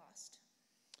save the lost.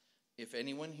 If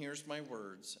anyone hears my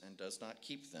words and does not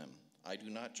keep them, I do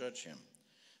not judge him,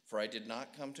 for I did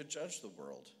not come to judge the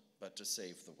world, but to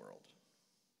save the world.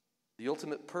 The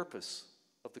ultimate purpose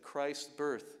of the Christ's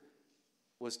birth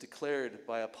was declared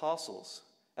by apostles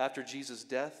after Jesus'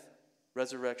 death,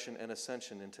 resurrection, and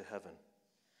ascension into heaven.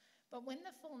 But when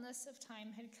the fullness of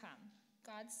time had come,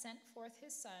 God sent forth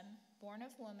his Son, born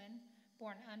of woman,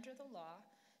 born under the law,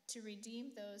 to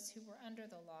redeem those who were under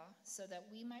the law, so that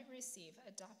we might receive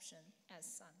adoption as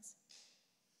sons.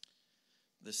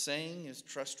 The saying is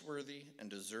trustworthy and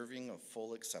deserving of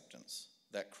full acceptance,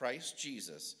 that Christ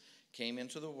Jesus came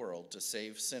into the world to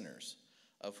save sinners,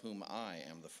 of whom I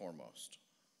am the foremost.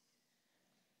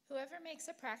 Whoever makes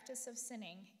a practice of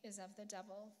sinning is of the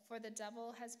devil, for the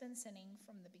devil has been sinning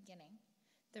from the beginning.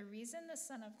 The reason the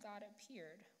Son of God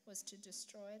appeared was to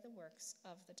destroy the works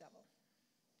of the devil.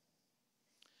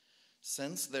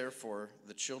 Since, therefore,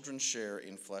 the children share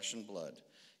in flesh and blood,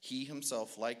 he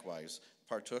himself likewise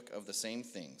partook of the same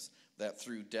things, that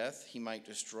through death he might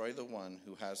destroy the one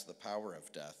who has the power of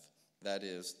death, that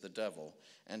is, the devil,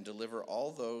 and deliver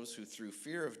all those who through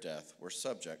fear of death were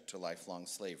subject to lifelong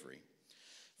slavery.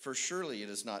 For surely it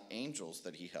is not angels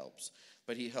that he helps,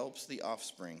 but he helps the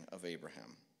offspring of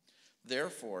Abraham.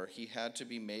 Therefore, he had to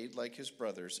be made like his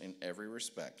brothers in every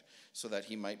respect, so that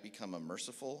he might become a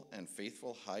merciful and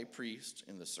faithful high priest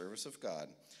in the service of God,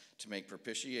 to make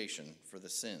propitiation for the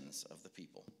sins of the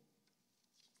people.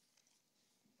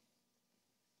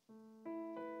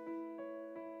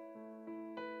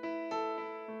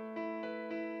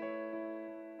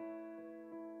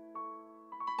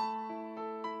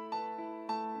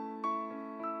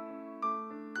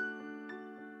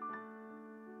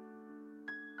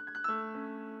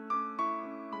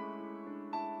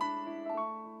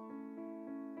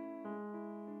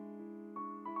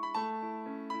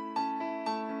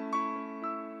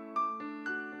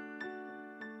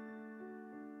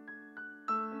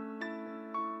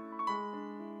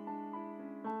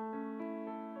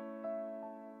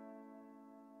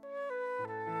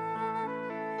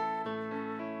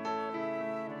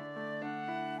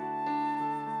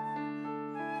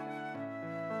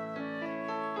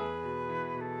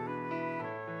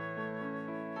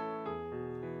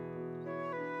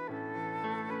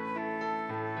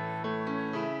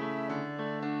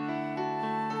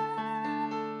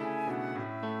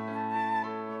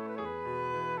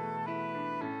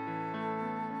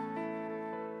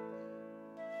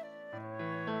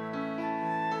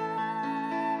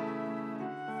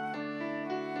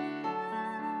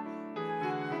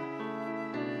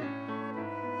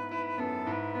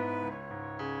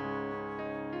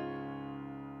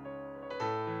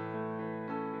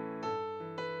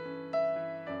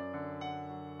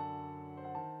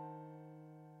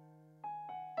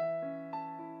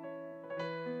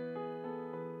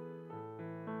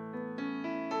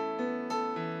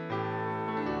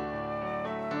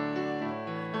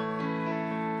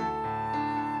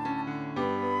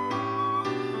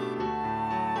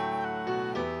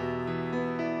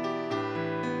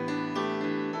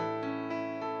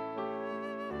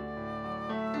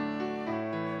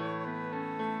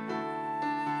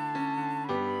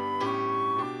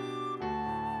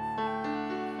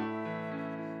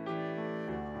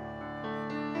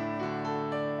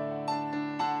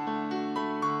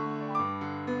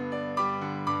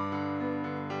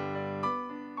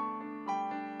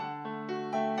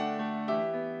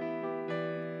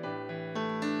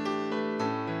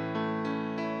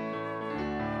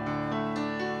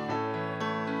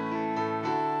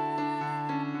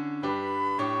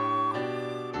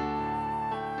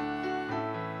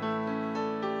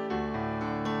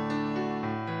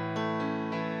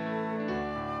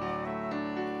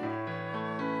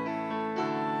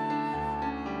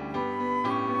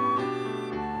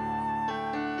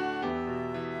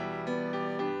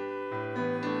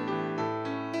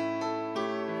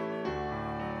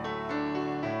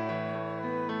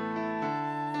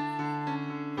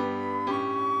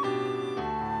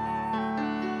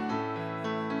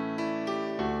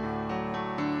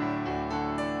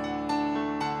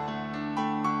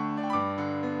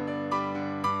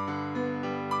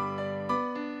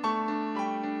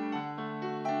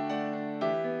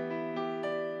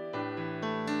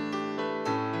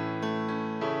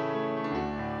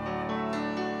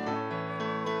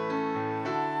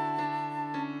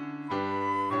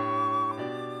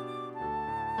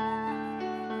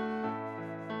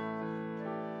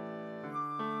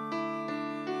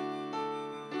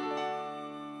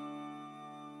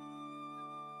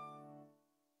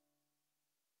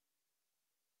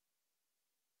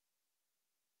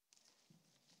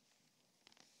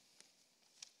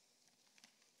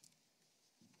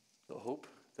 hope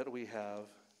that we have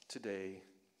today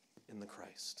in the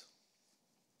Christ.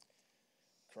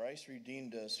 Christ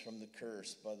redeemed us from the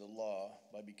curse by the law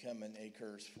by becoming a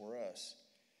curse for us.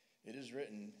 It is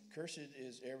written, "Cursed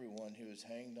is everyone who is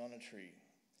hanged on a tree,"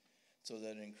 so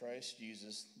that in Christ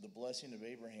Jesus the blessing of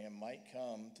Abraham might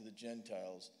come to the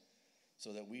Gentiles,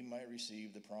 so that we might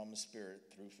receive the promised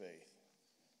Spirit through faith.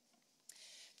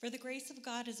 For the grace of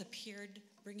God has appeared,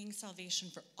 bringing salvation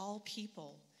for all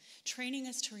people, training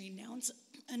us to renounce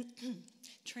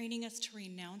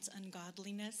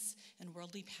ungodliness and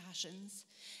worldly passions,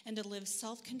 and to live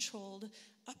self-controlled,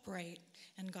 upright,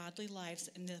 and godly lives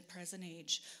in the present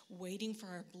age, waiting for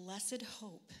our blessed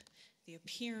hope, the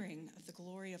appearing of the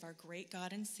glory of our great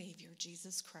God and Savior,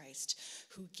 Jesus Christ,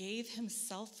 who gave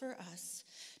himself for us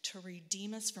to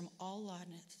redeem us from all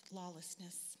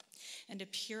lawlessness, and to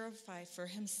purify for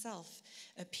himself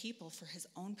a people for his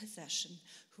own possession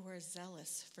who are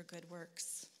zealous for good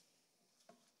works.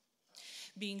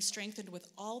 Being strengthened with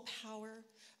all power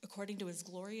according to his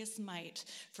glorious might,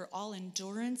 for all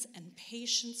endurance and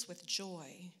patience with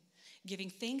joy, giving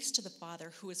thanks to the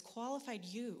Father who has qualified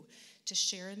you to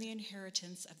share in the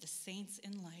inheritance of the saints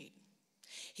in light.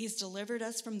 He's delivered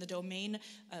us from the domain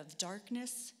of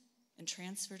darkness and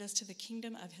transferred us to the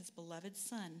kingdom of his beloved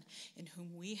Son, in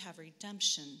whom we have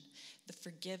redemption, the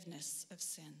forgiveness of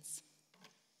sins.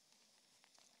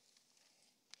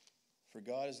 For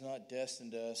God has not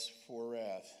destined us for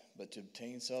wrath, but to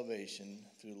obtain salvation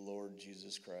through the Lord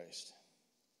Jesus Christ.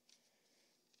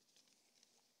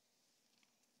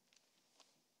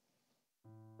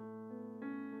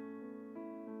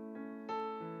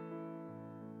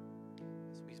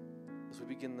 As we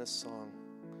begin this song,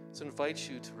 let's invite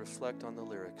you to reflect on the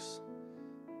lyrics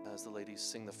as the ladies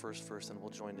sing the first verse, and we'll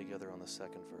join together on the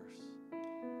second verse.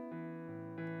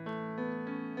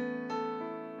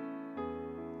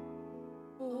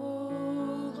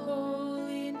 Oh,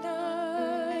 holy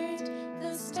night,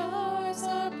 the stars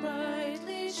are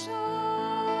brightly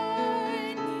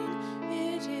shining.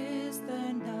 It is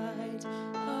the night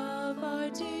of our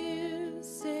dear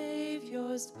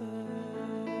Savior's birth.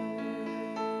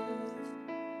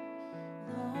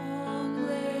 Long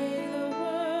lay the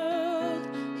world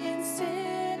in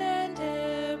sin and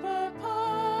error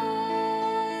pining.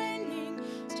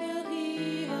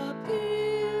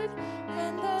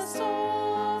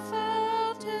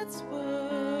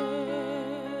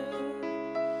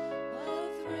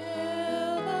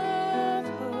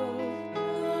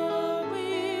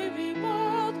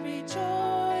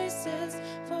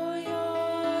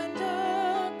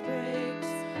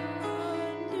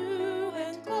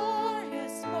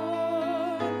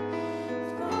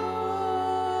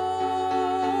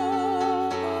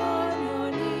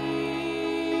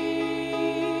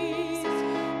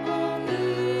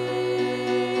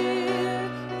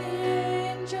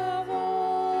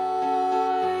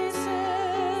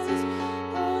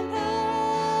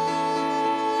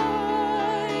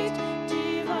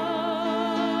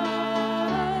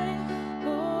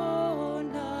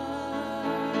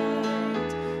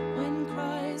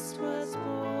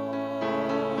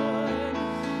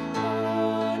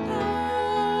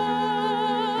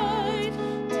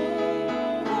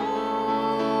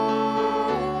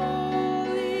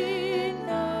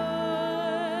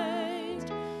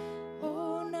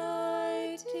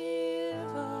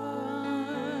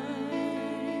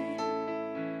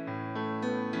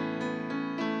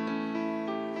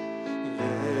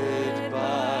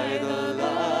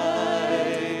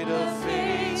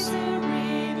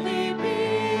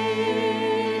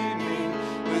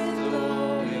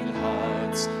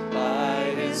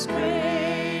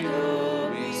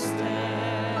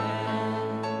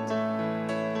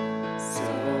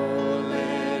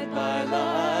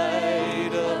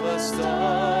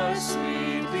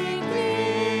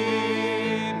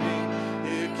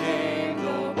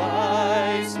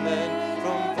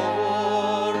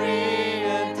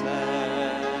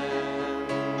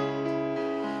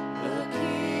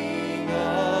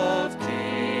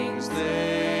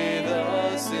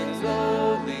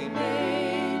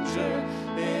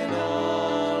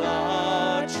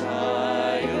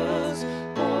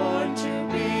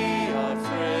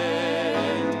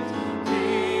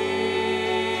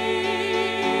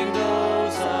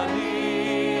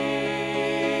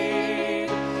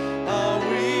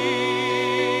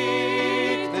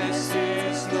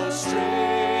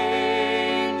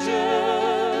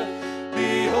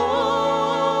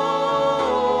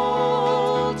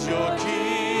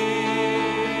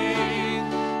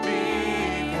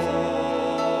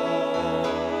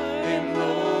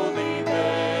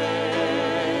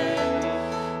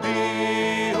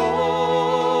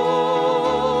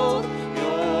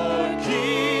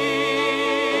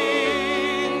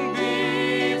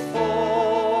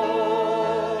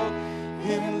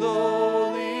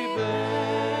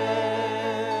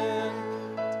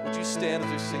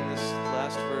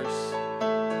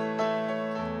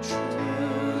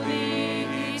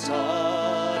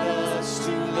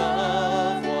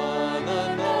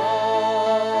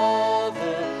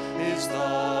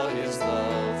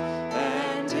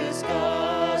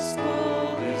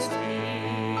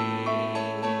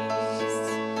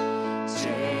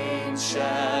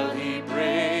 shall he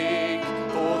break,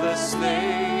 for the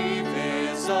slave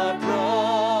is our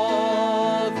brother,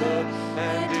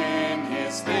 and in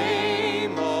his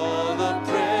name all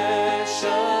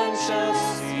oppression shall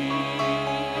cease.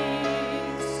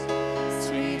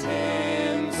 Sweet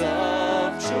hymns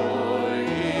of joy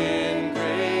in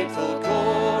grateful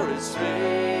chorus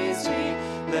raise we,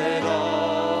 let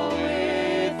all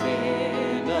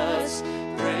within us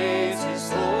praise his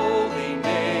holy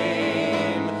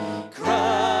name.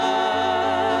 Christ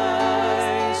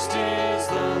is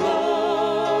the Lord.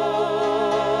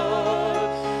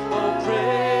 Oh,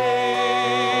 praise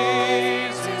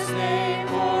his name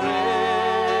forever.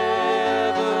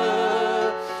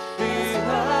 Be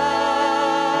power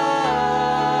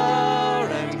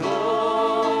and glory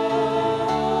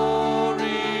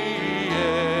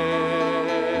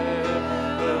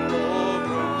evermore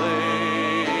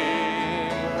proclaim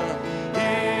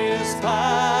his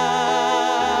power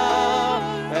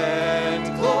and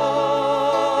glory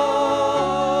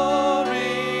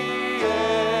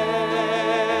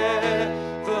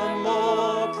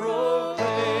evermore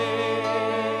proclaim.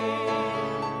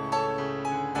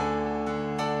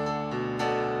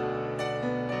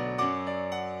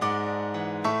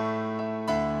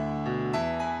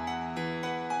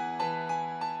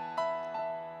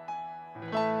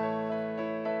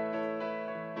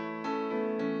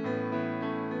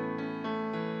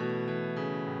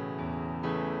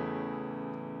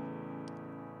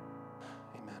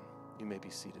 Amen. You may be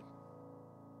seated.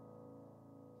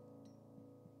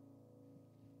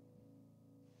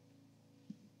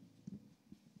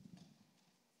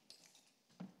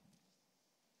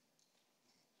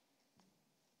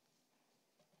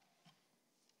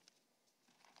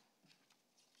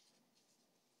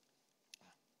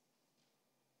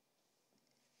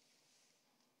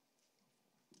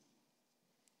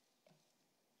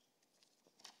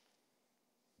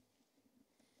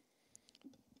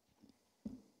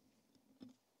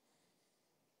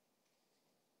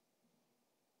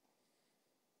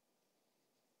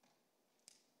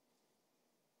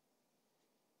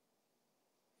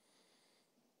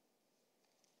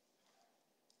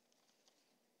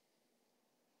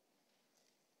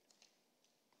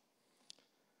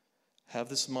 Have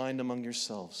this mind among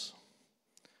yourselves,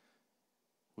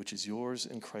 which is yours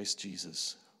in Christ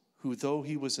Jesus, who, though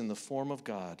he was in the form of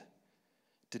God,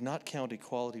 did not count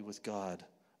equality with God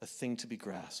a thing to be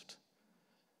grasped,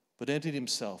 but emptied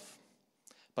himself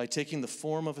by taking the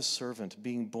form of a servant,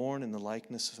 being born in the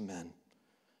likeness of men.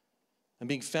 And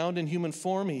being found in human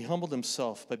form, he humbled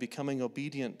himself by becoming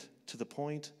obedient to the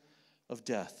point of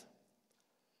death,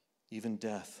 even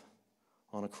death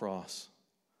on a cross.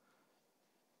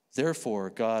 Therefore,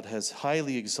 God has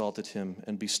highly exalted him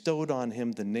and bestowed on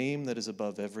him the name that is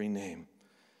above every name,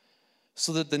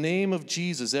 so that the name of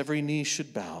Jesus every knee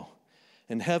should bow,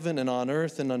 in heaven and on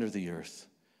earth and under the earth,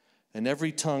 and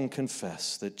every tongue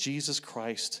confess that Jesus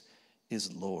Christ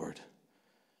is Lord,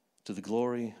 to the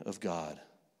glory of God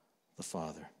the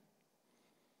Father.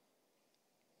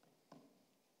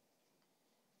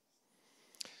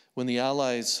 When the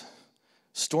Allies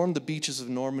stormed the beaches of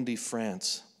Normandy,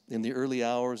 France, in the early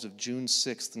hours of June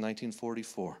 6th,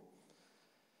 1944.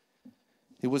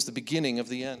 It was the beginning of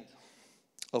the end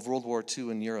of World War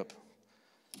II in Europe.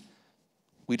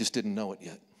 We just didn't know it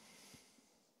yet.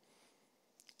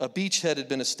 A beachhead had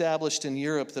been established in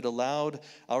Europe that allowed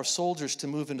our soldiers to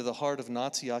move into the heart of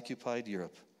Nazi-occupied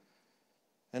Europe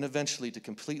and eventually to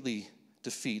completely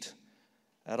defeat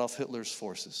Adolf Hitler's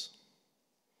forces.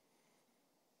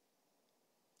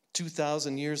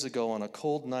 2,000 years ago, on a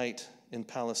cold night in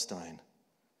Palestine,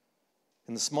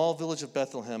 in the small village of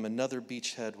Bethlehem, another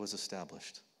beachhead was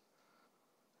established.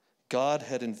 God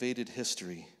had invaded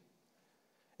history,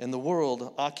 and the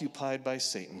world, occupied by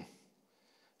Satan,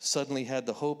 suddenly had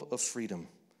the hope of freedom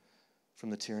from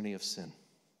the tyranny of sin.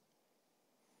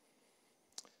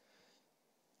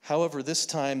 However, this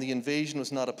time the invasion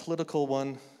was not a political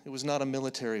one, it was not a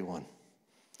military one.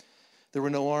 There were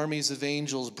no armies of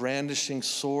angels brandishing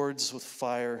swords with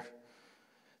fire.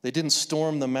 They didn't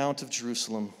storm the Mount of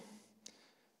Jerusalem.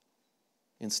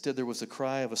 Instead, there was the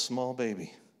cry of a small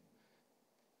baby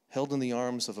held in the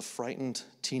arms of a frightened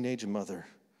teenage mother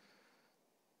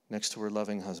next to her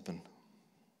loving husband.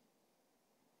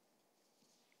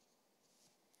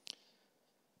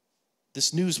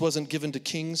 This news wasn't given to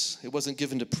kings, it wasn't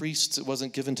given to priests, it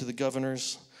wasn't given to the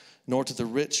governors, nor to the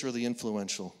rich or the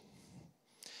influential.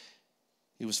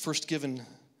 It was first given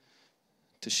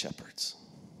to shepherds.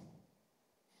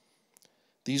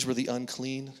 These were the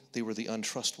unclean, they were the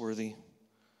untrustworthy.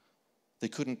 They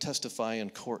couldn't testify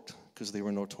in court because they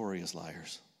were notorious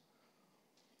liars.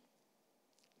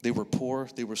 They were poor,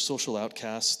 they were social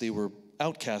outcasts, they were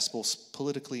outcasts both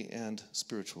politically and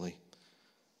spiritually.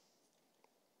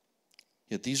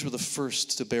 Yet these were the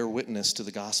first to bear witness to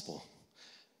the gospel.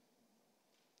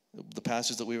 The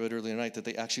passage that we read earlier tonight, that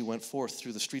they actually went forth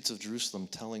through the streets of Jerusalem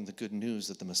telling the good news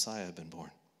that the Messiah had been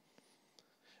born.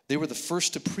 They were the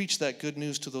first to preach that good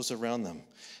news to those around them.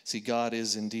 See, God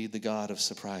is indeed the God of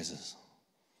surprises.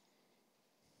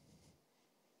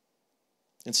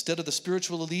 Instead of the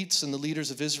spiritual elites and the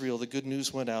leaders of Israel, the good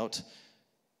news went out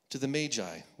to the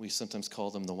Magi. We sometimes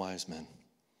call them the wise men.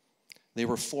 They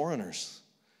were foreigners.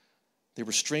 They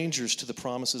were strangers to the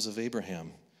promises of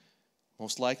Abraham.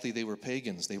 Most likely they were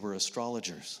pagans. They were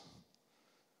astrologers.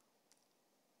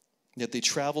 Yet they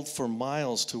traveled for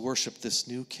miles to worship this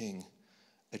new king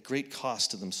at great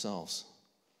cost to themselves,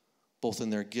 both in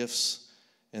their gifts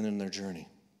and in their journey.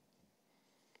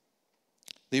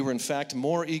 They were, in fact,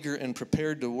 more eager and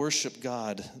prepared to worship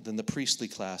God than the priestly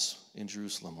class in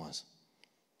Jerusalem was.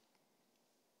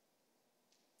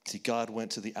 See, God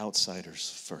went to the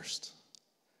outsiders first.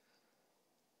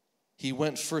 He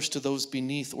went first to those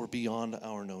beneath or beyond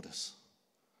our notice.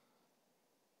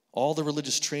 All the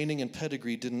religious training and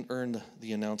pedigree didn't earn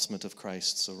the announcement of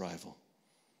Christ's arrival.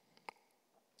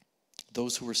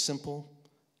 Those who were simple,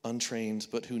 untrained,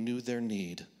 but who knew their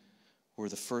need were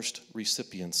the first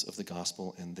recipients of the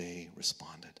gospel, and they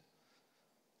responded.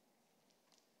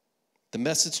 The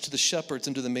message to the shepherds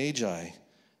and to the Magi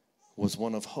was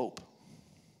one of hope.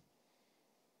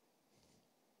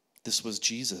 This was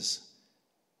Jesus,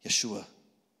 Yeshua,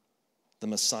 the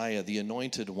Messiah, the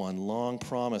anointed one, long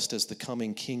promised as the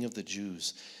coming King of the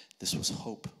Jews. This was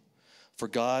hope, for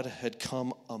God had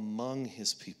come among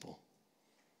his people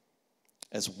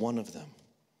as one of them.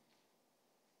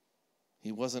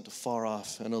 He wasn't far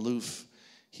off and aloof.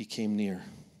 He came near.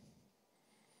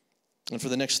 And for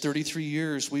the next 33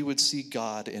 years, we would see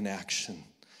God in action,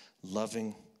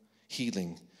 loving,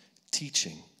 healing,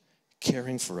 teaching,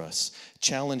 caring for us,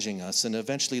 challenging us, and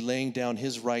eventually laying down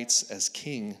his rights as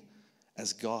king,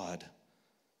 as God,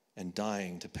 and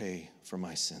dying to pay for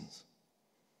my sins.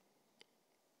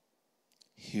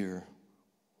 Here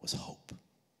was hope.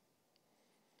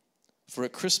 For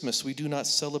at Christmas, we do not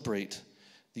celebrate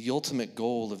the ultimate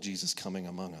goal of Jesus coming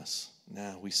among us.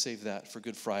 Now, we save that for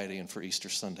Good Friday and for Easter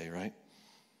Sunday, right?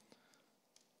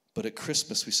 But at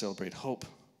Christmas, we celebrate hope.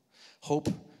 Hope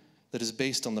that is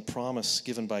based on the promise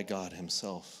given by God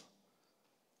himself.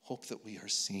 Hope that we are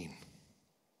seen,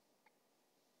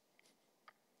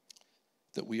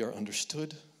 that we are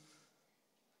understood,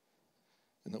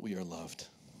 and that we are loved.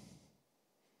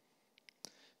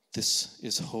 This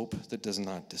is hope that does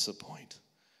not disappoint,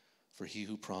 for he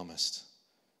who promised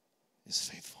is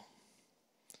faithful.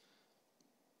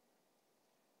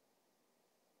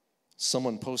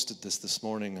 Someone posted this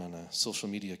morning on a social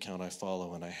media account I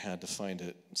follow, and I had to find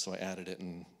it, so I added it and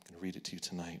I'm going to read it to you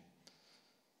tonight.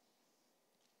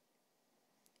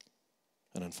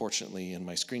 And unfortunately, in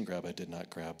my screen grab, I did not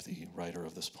grab the writer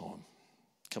of this poem.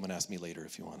 Come and ask me later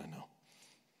if you want to know.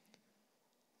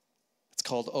 It's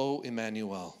called O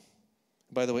Emmanuel.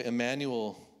 By the way,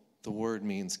 Emmanuel, the word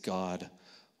means God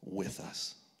with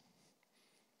us.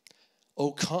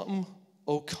 O come,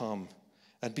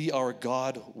 and be our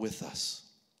God with us.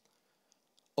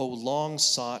 O long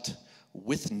sought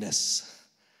witness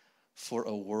for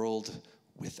a world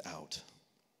without.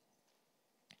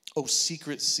 O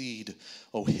secret seed,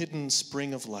 O hidden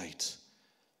spring of light,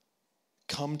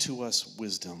 come to us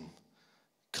wisdom,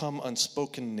 come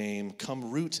unspoken name,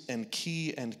 come root and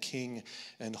key and king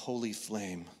and holy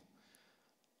flame.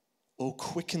 O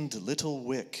quickened little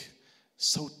wick,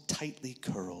 so tightly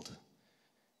curled,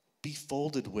 be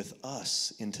folded with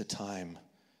us into time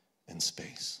and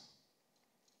space.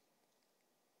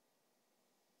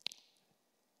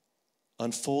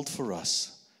 Unfold for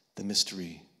us the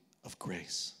mystery of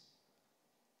grace,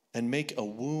 and make a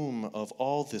womb of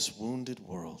all this wounded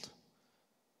world.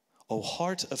 O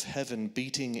heart of heaven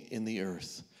beating in the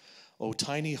earth, O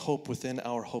tiny hope within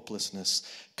our hopelessness,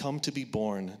 come to be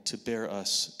born to bear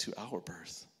us to our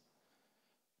birth,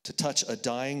 to touch a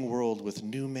dying world with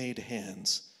new-made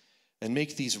hands, and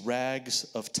make these rags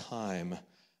of time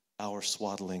our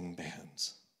swaddling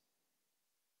bands.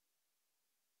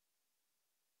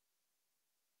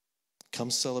 Come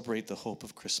celebrate the hope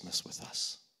of Christmas with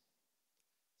us.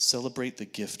 Celebrate the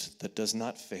gift that does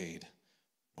not fade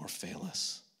nor fail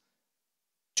us.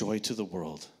 Joy to the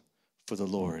world, for the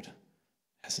Lord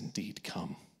has indeed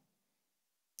come.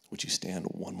 Would you stand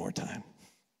one more time?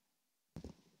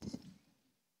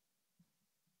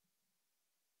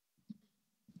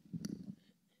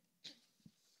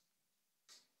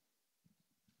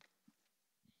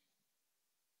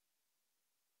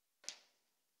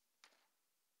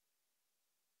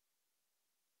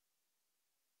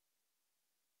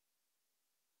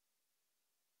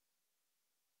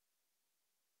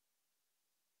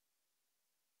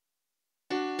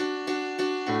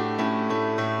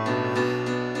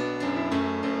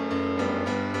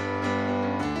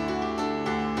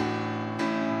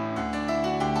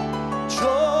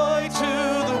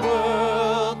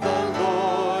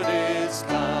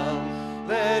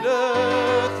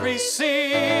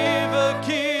 receive a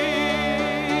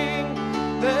king.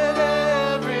 Let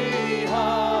every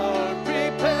heart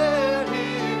prepare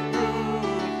him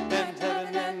room, and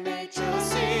heaven and nature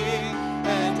sing,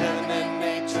 and heaven and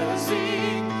nature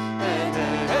sing, and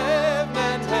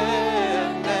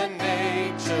heaven and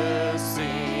nature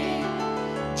sing.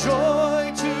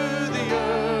 Joy to the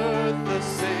earth, the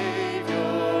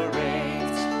Savior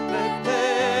reigns. Let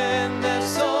them their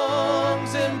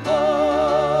songs employ,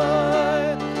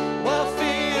 while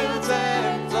fields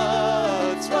and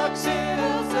floods, rocks,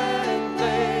 hills, and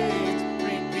plains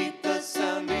repeat the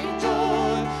sounding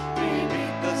joy,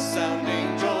 repeat the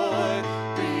sounding joy,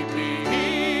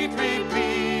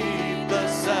 repeat the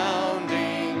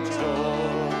sounding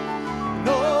joy.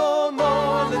 No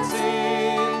more let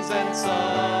sins and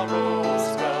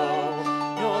sorrows grow,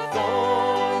 nor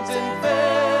thorns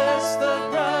infest the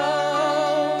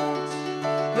ground.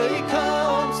 He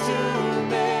comes to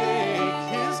make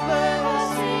his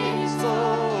blessings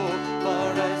flow,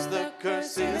 far as the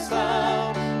curse is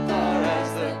found, far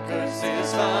as the curse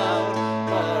is found,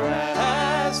 far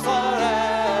as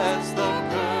the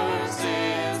curse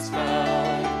is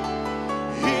found.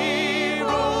 He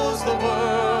rules the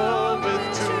world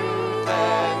with truth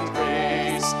and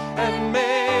grace, and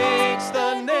makes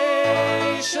the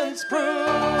nations prove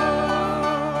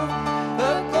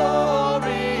the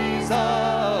glories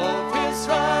of his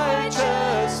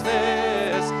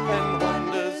righteousness, and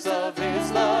wonders of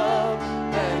his love,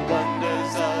 and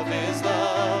wonders of his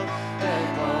love,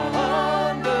 and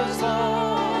wonders of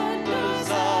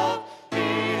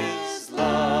his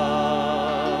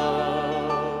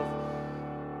love.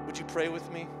 Would you pray with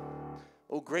me?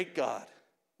 Oh, great God,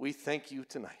 we thank you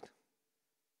tonight,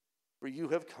 for you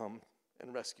have come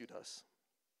and rescued us.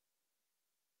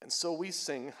 And so we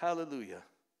sing hallelujah.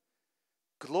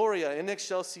 Gloria in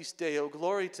excelsis Deo,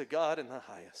 glory to God in the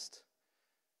highest.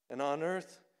 And on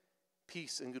earth,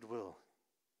 peace and goodwill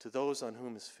to those on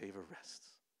whom his favor rests.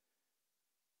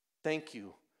 Thank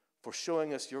you for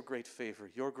showing us your great favor,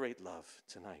 your great love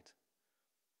tonight.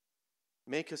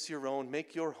 Make us your own,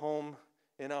 make your home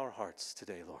in our hearts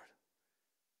today, Lord.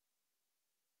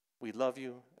 We love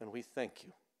you and we thank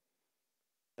you.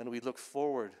 And we look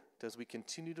forward to, as we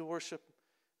continue to worship,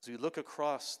 as we look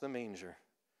across the manger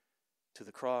to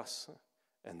the cross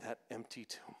and that empty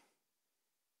tomb,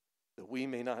 that we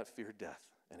may not fear death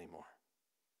anymore.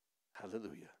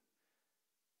 Hallelujah.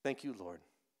 Thank you, Lord.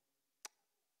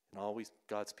 And always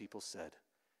God's people said,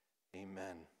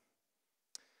 amen.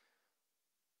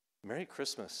 Merry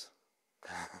Christmas.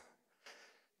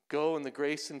 Go in the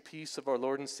grace and peace of our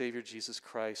Lord and Savior Jesus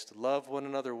Christ. Love one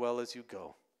another well as you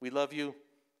go. We love you,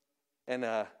 and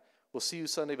we'll see you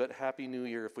Sunday, but Happy New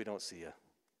Year if we don't see you.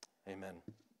 Amen.